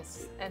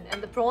 Yes,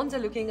 and the prawns are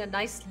looking a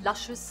nice,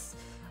 luscious,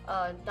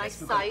 nice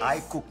size.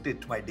 I cooked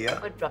it, my dear.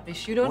 But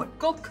rubbish, you don't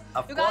cook.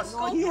 Of you course.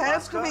 can't cook. He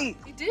helped me.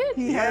 He did.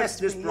 He Yes,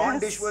 helped this me, prawn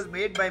yes. dish was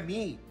made by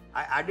me.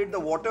 I added the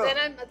water.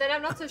 Then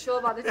I'm not so sure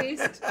about the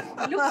taste.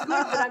 It looks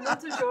good, but I'm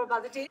not so sure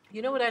about the taste.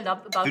 You know what I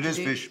love about It is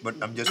today? fish, but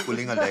I'm just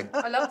pulling a leg.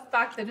 I love the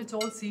fact that it's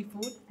all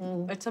seafood.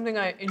 It's something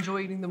I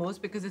enjoy eating the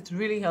most because it's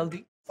really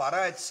healthy.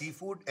 Farah, it's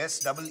seafood,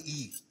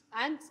 S-double-E.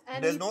 And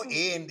There's no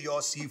A in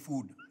your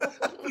seafood.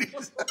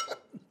 Please.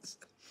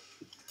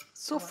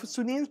 So,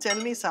 Sunil, tell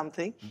me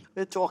something.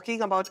 We're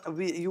talking about,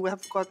 you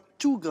have got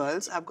 2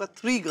 girls, I've got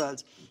 3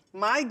 girls.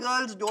 My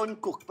girls don't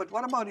cook, but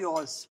what about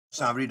yours?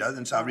 Savri does,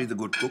 and Savri is a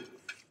good cook.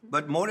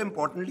 But more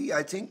importantly,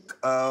 I think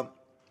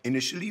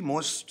initially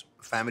most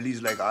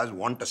families like ours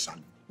want a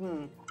son.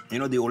 You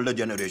know, the older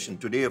generation.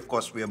 Today, of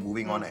course, we are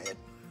moving on ahead.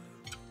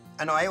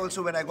 And I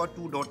also, when I got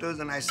 2 daughters,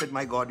 and I said,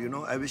 my God, you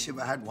know, I wish if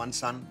I had 1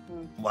 son,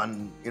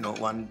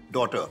 one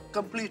daughter.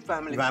 Complete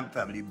family. Vamp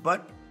family.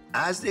 But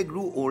as they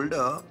grew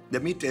older,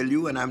 let me tell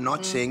you, and I'm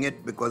not saying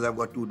it because I've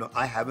got 2 daughters,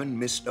 I haven't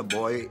missed a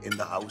boy in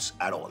the house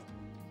at all.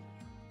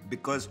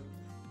 Because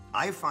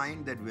I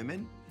find that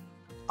women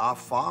are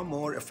far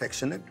more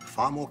affectionate,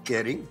 far more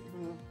caring,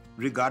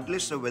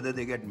 regardless of whether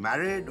they get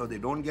married or they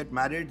don't get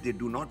married. They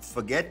do not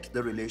forget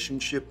the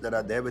relationship that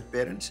are there with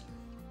parents.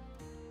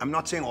 I'm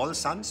not saying all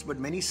sons, but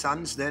many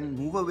sons then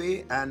move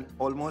away, and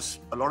almost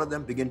a lot of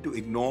them begin to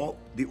ignore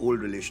the old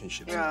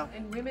relationships. Yeah.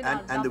 And women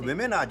And the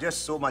women are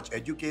just so much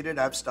educated.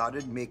 I've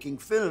started making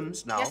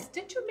films now. Yes,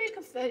 didn't you make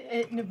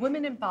a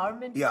women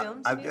empowerment Yeah,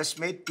 film? I've just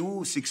made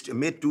two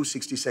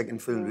 60-second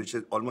films, which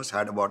has almost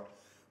had about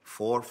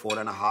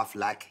 4.5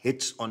 lakh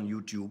hits on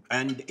YouTube.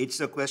 And it's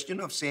a question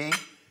of saying,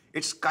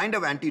 it's kind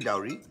of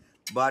anti-dowry,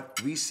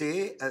 but we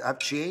say, I've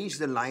changed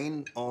the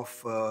line of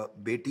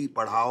Beti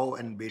Padhao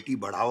and Beti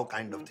Badhao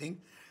kind of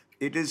thing.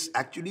 It is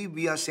actually,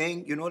 we are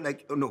saying, you know,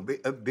 like, oh no,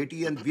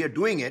 Beti, and we are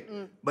doing it,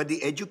 but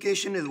the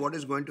education is what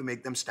is going to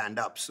make them stand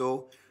up.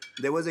 So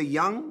there was a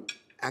young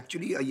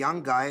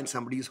guy in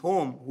somebody's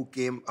home who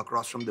came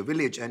across from the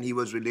village, and he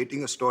was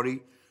relating a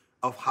story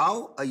of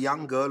how a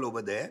young girl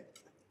over there,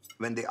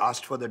 when they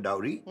asked for the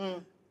dowry,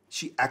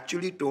 she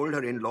actually told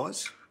her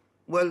in-laws,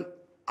 well,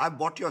 I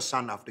bought your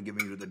son after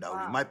giving you the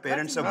dowry. My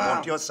parents have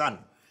bought your son.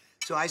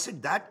 So I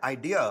said, that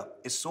idea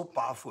is so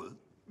powerful.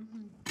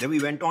 Then we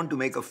went on to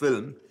make a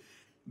film,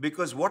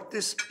 because what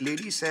this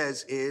lady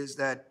says is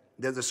that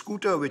there's a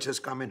scooter which has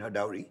come in her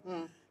dowry,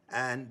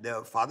 and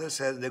the father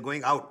says they're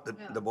going out,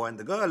 the boy and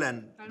the girl,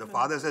 and the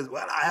father says,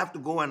 well, I have to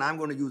go and I'm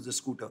going to use the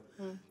scooter.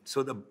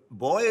 So the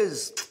boy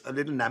is a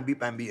little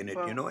namby-pamby in it,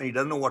 you know, and he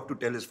doesn't know what to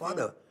tell his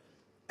father.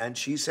 And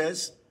she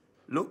says,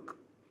 look,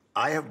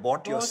 I have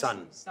bought your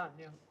son.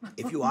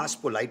 If you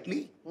ask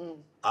politely,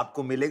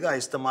 आपको मिलेगा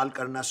इस्तेमाल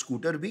करना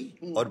scooter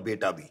भी और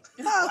बेटा भी.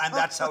 And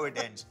that's how it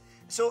ends.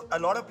 So a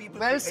lot of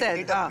people,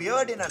 it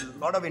appeared in a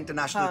lot of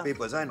international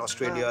papers in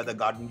Australia, the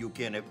Guardian UK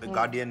and the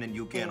Guardian in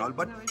UK and all.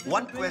 But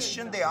one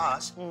question they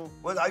asked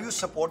was, are you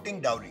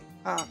supporting dowry?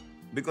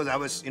 Because I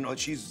was, you know,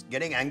 she's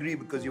getting angry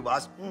because you've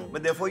asked,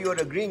 but therefore you're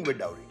agreeing with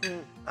dowry.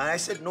 And I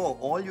said, no,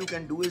 all you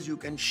can do is you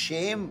can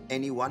shame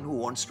anyone who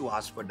wants to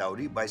ask for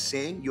dowry by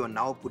saying you're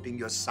now putting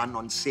your son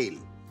on sale.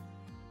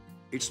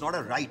 It's not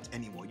a right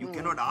anymore. You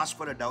cannot ask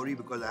for a dowry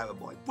because I have a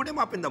boy. Put him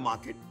up in the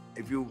market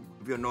if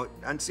you're not,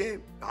 and say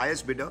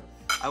highest bidder.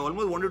 I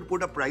almost wanted to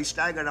put a price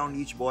tag around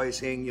each boy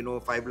saying, you know,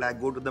 5 lakh,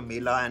 go to the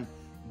Mela and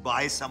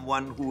buy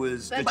someone who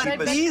is the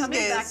cheapest. These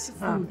days,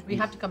 we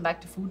have to come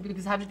back to food,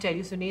 because I have to tell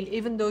you, Sunil,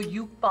 even though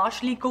you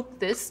partially cooked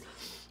this,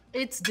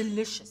 it's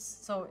delicious.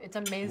 So it's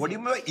amazing. What do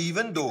you mean,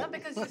 even though? No,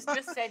 because you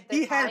just said that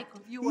He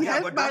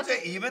helped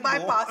by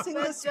passing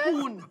the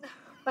spoon.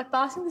 By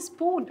passing the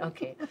spoon,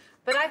 okay.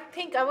 But I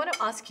think I want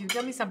to ask you,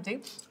 tell me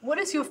something. What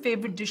is your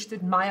favorite dish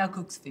that Maya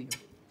cooks for you?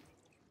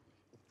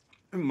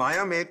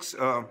 Maya makes,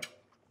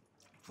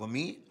 for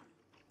me,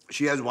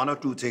 she has one or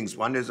two things.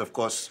 One is, of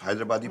course,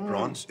 Hyderabadi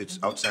prawns. It's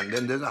outstanding.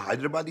 Then there's a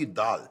Hyderabadi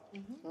dal,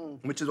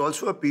 which is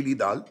also a Pili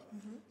Dal,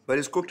 but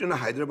it's cooked in a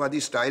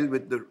Hyderabadi style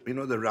with the, you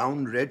know, the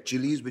round red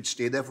chilies which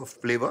stay there for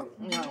flavor.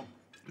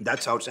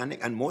 That's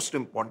outstanding. And most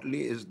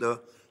importantly is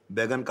the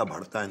Began ka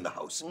bharta in the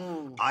house.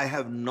 I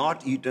have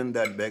not eaten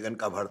that Began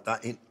ka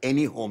bharta in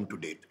any home to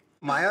date.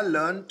 Maya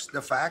learned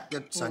the fact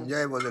that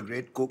Sanjay was a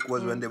great cook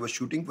was when they were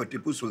shooting for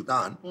Tipu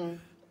Sultan.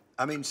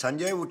 I mean,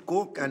 Sanjay would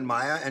cook and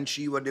Maya and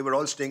they were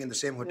all staying in the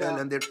same hotel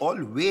and they'd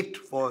all wait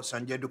for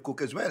Sanjay to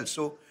cook as well.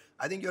 So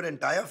I think your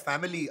entire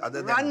family,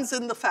 other than... Runs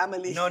in the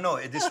family. No,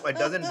 it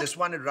doesn't. This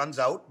one, it runs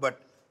out,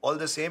 but all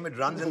the same, it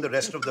runs in the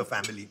rest of the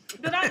family.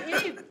 But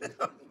I eat.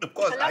 Of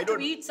course, I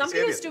don't eat.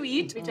 Somebody has to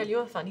eat. Let me tell you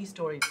a funny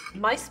story.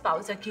 My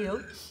spouse,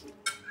 Akhil,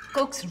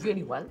 cooks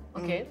really well,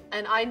 okay?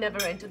 And I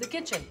never enter the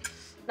kitchen.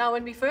 Now,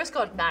 when we first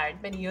got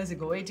married many years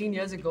ago, 18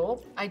 years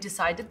ago, I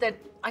decided that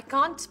I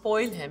can't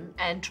spoil him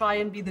and try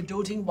and be the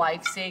doting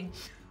wife saying,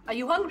 are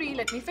you hungry?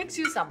 Let me fix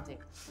you something.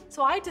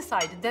 So I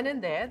decided then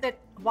and there that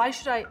why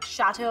should I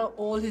shatter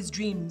all his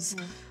dreams?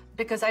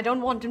 Because I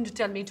don't want him to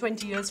tell me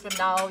 20 years from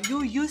now,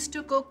 you used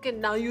to cook and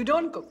now you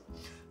don't cook.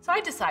 So I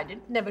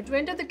decided never to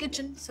enter the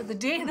kitchen. So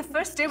the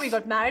first day we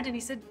got married and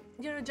he said,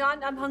 you know,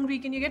 John, I'm hungry.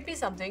 Can you get me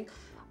something?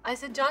 I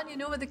said, John, you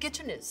know where the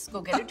kitchen is. Go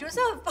get it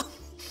yourself.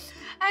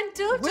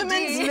 Until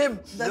today...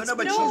 No,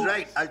 but she's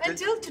right.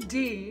 Until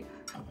today,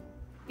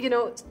 you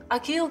know,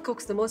 Akhil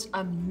cooks the most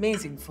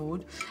amazing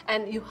food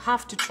and you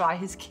have to try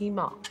his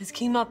keema. His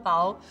keema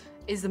pao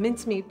is the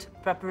mincemeat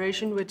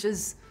preparation which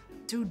is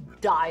to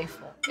die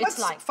for. It's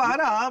like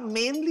Farah,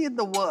 mainly in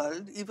the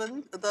world,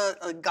 even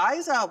the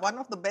guys are one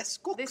of the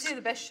best cooks. They say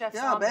the best chefs.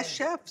 Yeah, best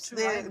chefs.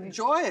 They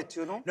enjoy it,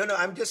 you know. No,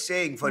 I'm just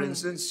saying, for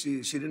instance,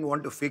 she didn't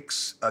want to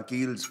fix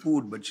Akhil's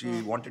food, but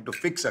she wanted to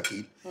fix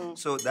Akhil.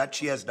 So that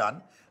she has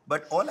done.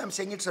 But all I'm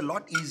saying, it's a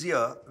lot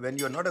easier when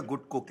you're not a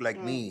good cook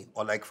like me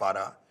or like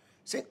Farah.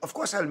 Saying, of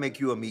course I'll make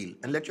you a meal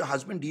and let your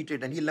husband eat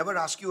it and he'll never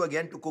ask you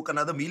again to cook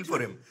another meal for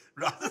him.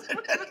 Rather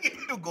than telling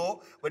him to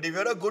go. But if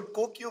you're a good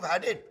cook, you've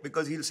had it.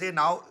 Because he'll say,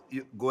 now,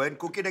 you go and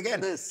cook it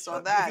again. This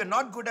or that. If you're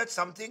not good at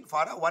something,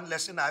 Farah, one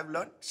lesson I've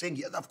learned, saying,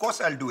 yes, of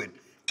course I'll do it.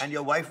 And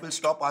your wife will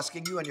stop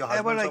asking you and your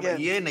husband will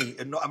say,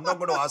 no, I'm not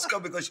going to ask her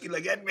because she'll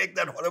again make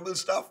that horrible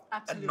stuff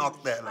and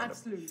knock the hell out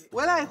of me.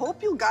 Well, I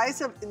hope you guys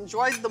have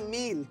enjoyed the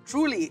meal,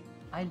 truly.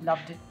 I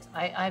loved it.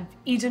 I've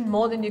eaten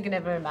more than you can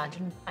ever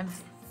imagine. I'm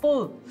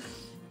full.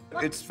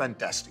 It's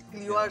fantastic.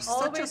 You are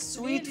such a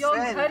sweet your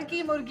friend. Ghar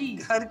ki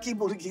murgi. Ghar ki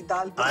murgi,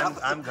 dal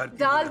barabar. I'm ghar ki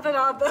Dal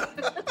barabar.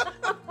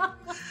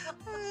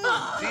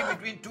 See,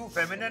 between two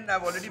feminine,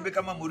 I've already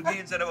become a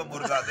murgi instead of a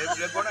murga.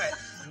 They're going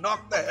to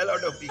knock the hell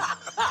out of me.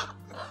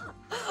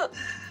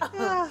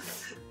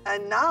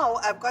 And now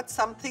I've got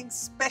something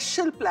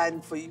special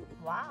planned for you.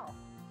 Wow.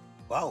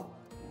 Wow.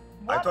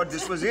 What? I thought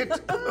this was it.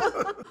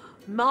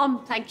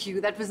 Mom, thank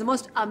you. That was the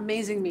most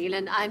amazing meal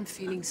and I'm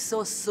feeling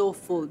so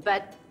full.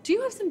 But do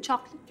you have some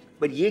chocolate?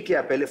 But ye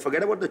kya pehle?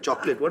 Forget about the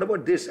chocolate. What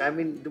about this? I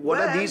mean, what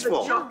are these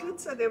for? The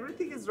chocolates and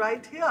everything is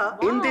right here.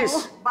 In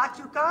this? But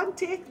you can't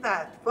take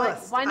that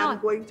first. Why not?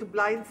 I'm going to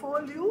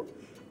blindfold you.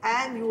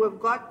 And you have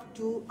got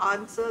to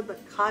answer the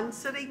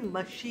answering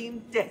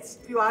machine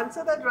test. If you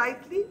answer that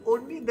rightly,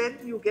 only then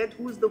you get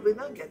who's the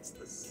winner gets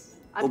this.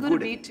 I'm going to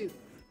beat you.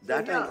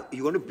 That So,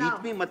 you're going to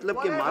beat me, matlab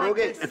what ke I maroge?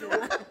 like is,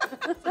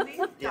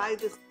 Sunil, try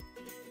this.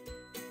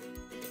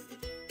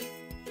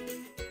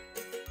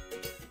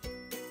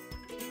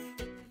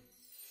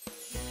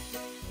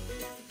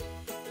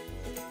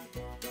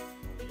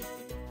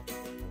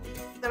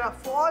 There are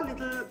 4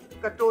 little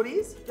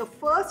katoris. The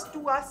first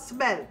 2 are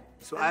smell.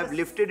 So And I've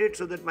lifted it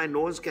so that my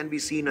nose can be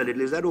seen a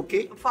little. Is that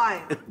okay?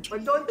 Fine,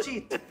 but don't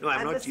cheat. No,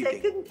 I'm not cheating.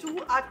 And the second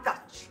 2 are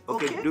touch.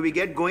 Okay, do we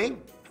get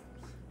going?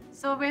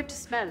 So we have to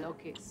smell.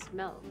 Okay,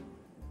 smell.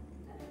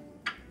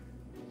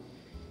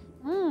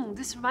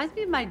 This reminds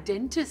me of my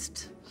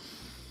dentist.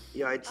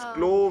 Yeah, it's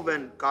clove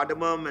and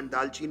cardamom and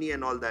dalchini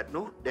and all that,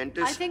 no?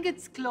 Dentist? I think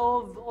it's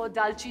clove or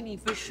dalchini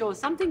for sure.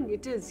 Something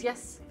it is,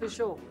 yes, for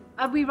sure.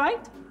 Are we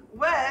right?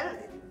 Well,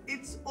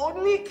 it's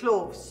only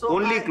cloves. So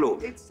Only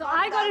clove. It's So not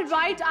I got it dalchini.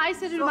 right. I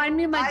said it reminded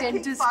me of my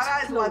dentist. I think Farah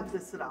has clove. won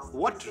this round.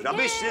 What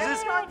rubbish. This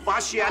is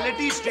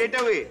partiality straight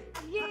away.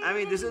 I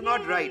mean, this is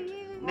not right.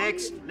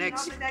 Next. Now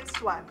the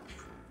next one.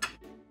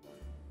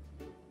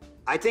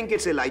 I think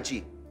it's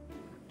elaichi.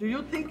 Do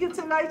you think it's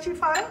elaichi,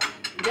 Farah?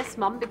 Yes,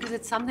 Mum, because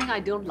it's something I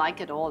don't like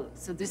at all.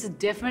 So this is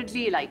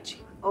definitely lychee.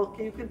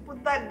 Okay, you can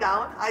put that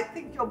down. I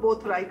think you're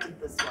both right in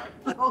this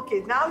one.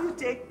 Okay, now you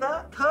take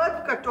the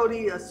third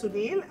katori,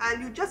 Sunil,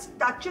 and you just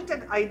touch it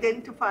and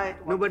identify it.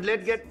 No, but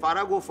let's get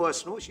Farah go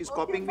first, no? She's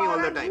copying me all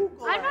the Farah, time. you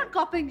go I'm ahead. not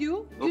copying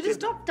you. You Okay. just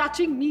stop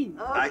touching me.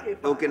 Okay,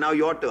 Farah. Okay, now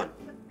your turn.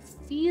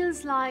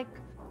 Feels like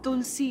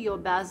tulsi or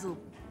basil.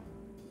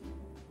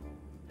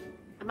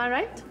 Am I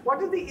right?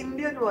 What is the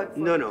Indian word for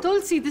No, it? no.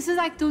 Tulsi. This is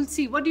like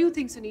tulsi. What do you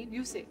think, Sunil?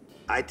 You say.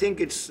 I think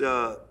it's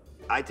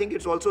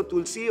also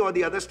tulsi or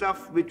the other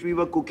stuff which we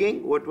were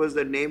cooking. What was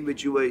the name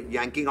which you were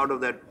yanking out of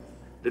that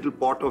little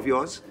pot of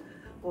yours?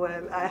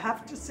 Well, I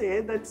have to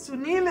say that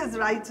Sunil is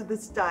right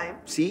this time.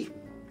 See?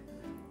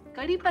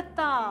 Kari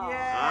patta.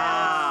 Yes.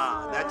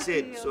 Ah, that's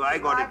it. So I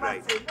got it must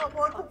right. say, no,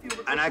 both of you.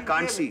 because And I she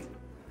can't gave see. it.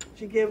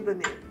 She gave the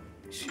name.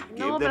 She No, gave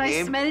the but I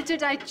name. smelt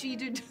it. I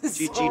cheated.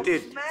 She Oh,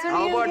 cheated. smell.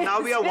 How about Yes.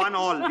 now we are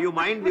 1-all? Do you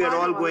mind? We are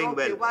all One going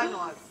okay, well.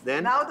 1-1.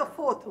 Then? Now the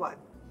fourth one.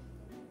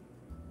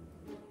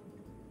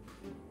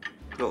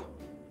 Oh,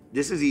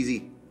 this is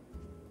easy.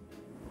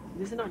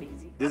 This is not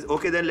easy.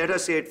 Okay, then let her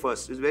say it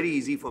first. It's very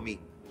easy for me.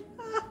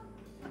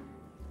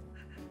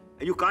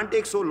 And you can't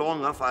take so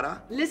long, huh,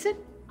 Farah? Listen,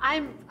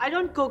 I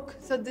don't cook,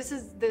 so this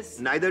is this.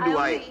 Neither do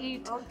I. only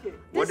eat. Okay.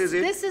 What is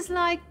it? This is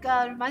like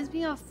reminds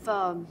me of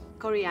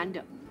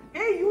coriander.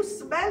 Hey, you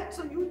smelled,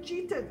 so you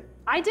cheated.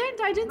 I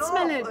didn't No,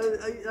 smell it.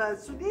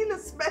 Sunil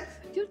has smelled.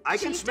 You I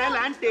can cheater. smell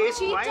and taste.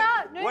 Cheater.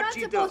 Why? No, What you're not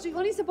cheater? supposed to. You're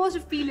only supposed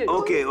to feel it.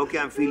 Okay,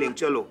 I'm feeling.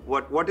 Chalo.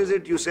 What is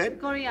it you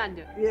said?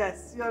 Coriander.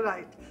 Yes, you're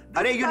right.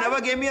 Arey, This you time-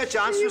 never gave me a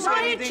chance to say No,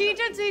 you anything.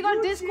 cheated, so you got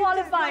You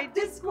disqualified. cheated,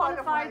 you're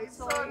disqualified.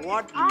 Sorry.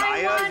 What I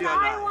liars won, you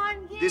I are.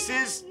 won. This Yay,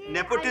 is yay,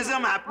 nepotism I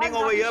won. happening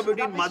I'm over here rubbish,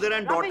 between rubbish, mother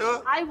and rubbish.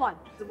 daughter. I won.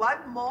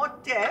 One more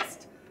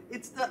test.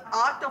 It's the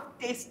art of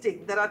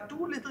tasting. There are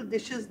 2 little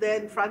dishes there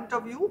in front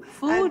of you.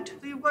 Food. And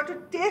so you've got to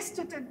taste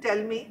it and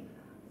tell me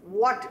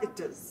what it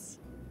is.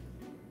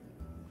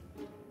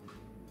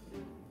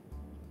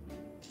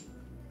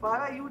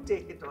 Farah, you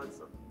take it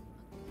also.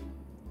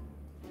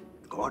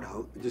 God,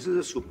 how this is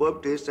a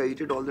superb taste. I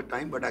eat it all the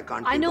time, but I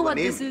can't I think know of a what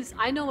name. this is.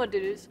 I know what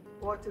it is.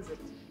 What is it?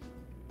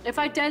 If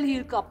I tell,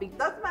 he'll copy.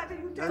 Doesn't matter,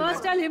 you tell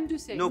First, me. tell him to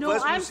say. No,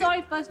 first you I'm say.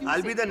 sorry. First, you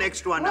I'll say. be the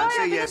next one. No, I'll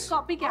say you're yes.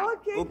 Copycat.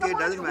 Okay, Okay, come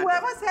on. doesn't matter.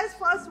 Whoever says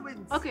first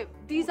wins. Okay,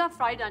 these are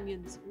fried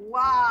onions.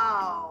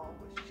 Wow.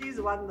 She's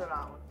won the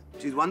round.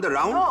 She's won the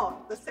round. No,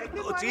 the second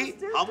Oh, one see, is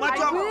still how much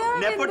to of come. will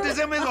win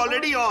nepotism the- is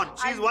already on.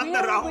 She's won the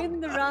I will round.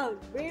 win the round.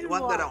 She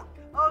won the round.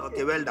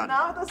 Okay, well done.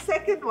 Now the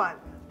second one.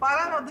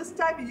 Farah, now this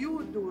time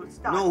you do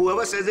start. No,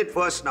 whoever says it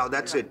first now,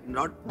 that's it.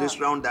 Not this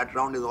round, that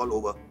round is all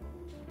over.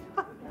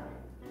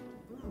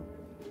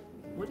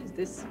 What is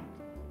this?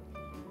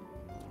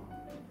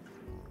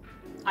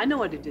 I know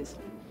what it is.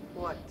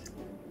 What?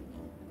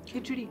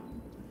 Khichdi.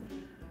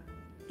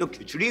 No,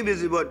 khichdi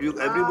is what you,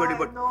 everybody,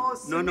 but no,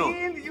 no.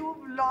 Sunil, you've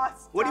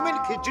lost. What do you mean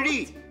out.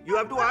 khichdi? You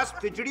have to ask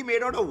khichdi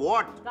made out of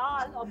what?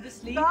 Dal,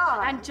 obviously.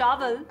 Dal. And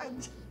chawal.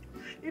 And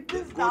it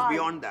is It goes dal.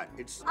 beyond that.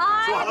 It's so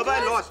I how have I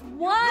just lost?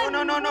 won.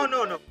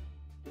 No.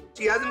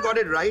 She hasn't got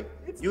it right.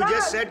 It's You dal.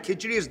 just said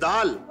khichdi is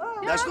dal.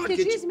 That's not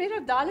Khichdi is khichdi. made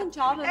of dal and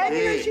chawal.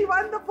 Anyway, Hey. she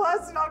won the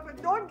first round,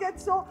 but don't get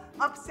so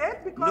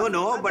upset because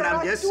No, but there I'm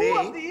are just 2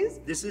 saying, of these,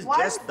 this is one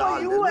just for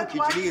dal. you There's no and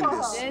one khichdi in for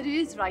this. her. There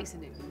is rice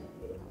in it.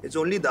 It's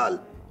only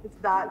dal. It's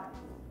dal.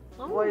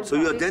 Oh, So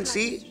you tastes then like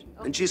see,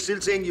 khichdi. and she's still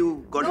saying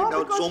you got No, it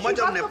out. because So she much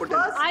got of the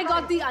nepotism. first- I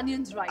got the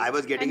onions right. I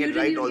was getting and it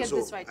you right didn't even also.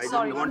 Get this right. I didn't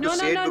Sorry. want to no,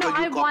 say it no, because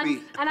I you won.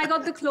 copy. And I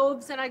got the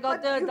cloves and I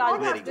got But the you dal.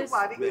 don't have to this.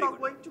 worry, Very you're good.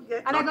 going to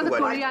get And I got the Not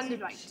to worry. coriander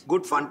right.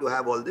 Good fun to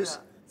have all this.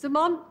 So,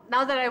 Mom,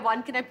 now that I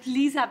won, can I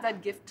please have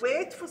that gift?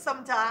 Wait for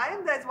some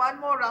time. There's one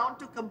more round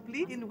to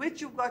complete in which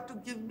you've got to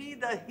give me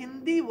the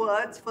Hindi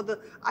words for the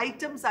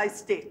items I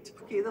state.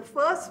 Okay, the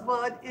first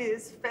word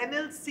is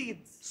fennel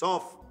seeds.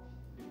 Soft.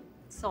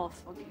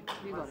 Soft. Okay,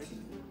 we got it.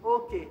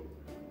 Okay.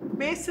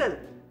 Basil.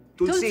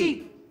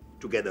 Tulsi.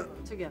 Together.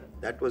 Together.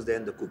 That was there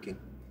in the cooking.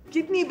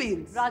 Kidney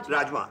beans. Rajma.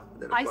 Rajma.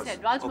 Then of I course.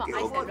 said Rajma. Okay,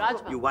 I okay. said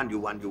Rajma. You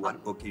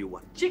won. Okay, you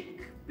won.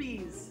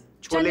 Chickpeas.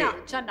 Chole.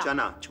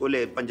 Chana.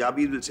 Chole.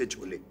 Punjabis will say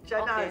chole.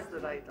 Chana Okay. is the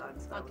right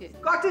answer. Okay.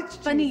 Cottage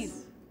Paneer.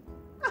 cheese.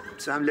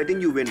 So I'm letting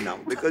you win now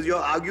because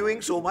you're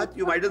arguing so much.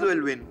 You might as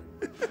well win.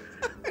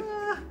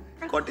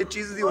 Cottage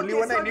cheese is the only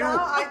one I knew.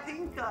 Now I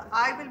think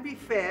I will be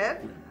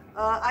fair.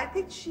 I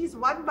think she's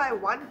won by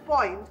 1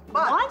 point.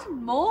 But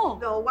One more.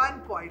 No,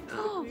 1 point.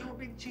 You've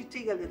been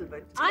cheating a little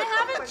bit. I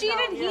haven't But cheated.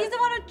 now, He's yes. the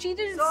one who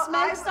cheated and So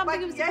smelled something but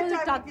he was yet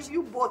supposed to I will touch. give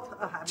you both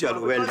a hamper.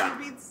 Chalo, well because done.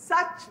 you've been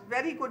such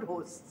very good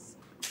hosts.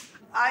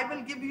 I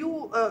will give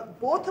you,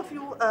 both of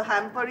you, a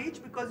hamper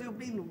each because you've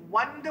been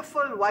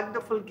wonderful,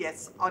 wonderful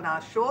guests on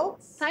our show.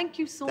 Thank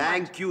you so much.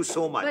 Thank you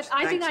so much. But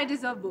I think Thanks. I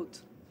deserve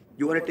both.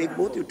 You want to take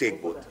both? You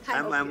take both.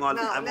 I'm all,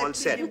 Now, I'm all let's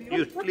set. see.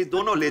 You please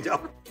dono le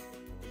jao.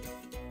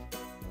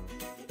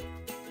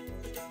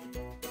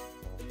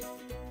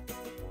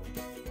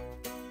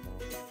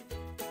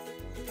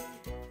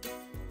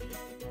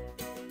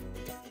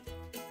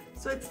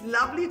 So it's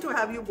lovely to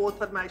have you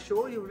both on my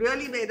show. You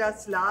really made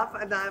us laugh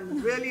and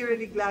I'm really,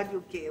 really glad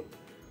you came.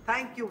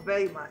 Thank you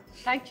very much.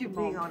 Thank you,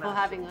 for being Mom, on for our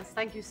having us.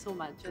 Thank you so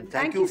much. And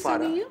thank you,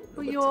 Farah. Sunil,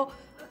 for your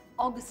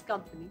August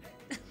company.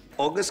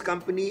 August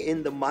company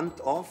in the month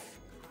of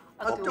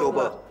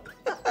October.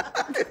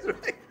 That's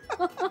right.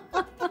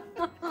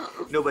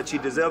 No, but she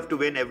deserved to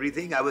win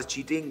everything. I was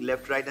cheating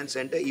left, right, and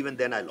center. Even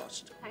then, I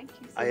lost. Thank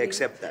you, Sunil. I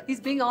accept that. He's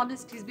being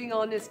honest. He's being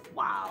honest.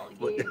 Wow.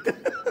 Yeah.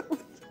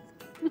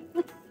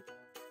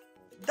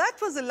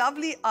 That was a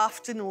lovely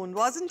afternoon,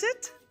 wasn't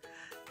it?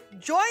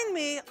 Join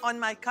me on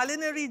my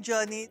culinary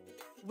journey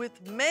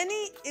with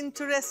many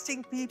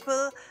interesting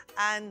people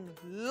and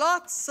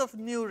lots of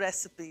new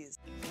recipes.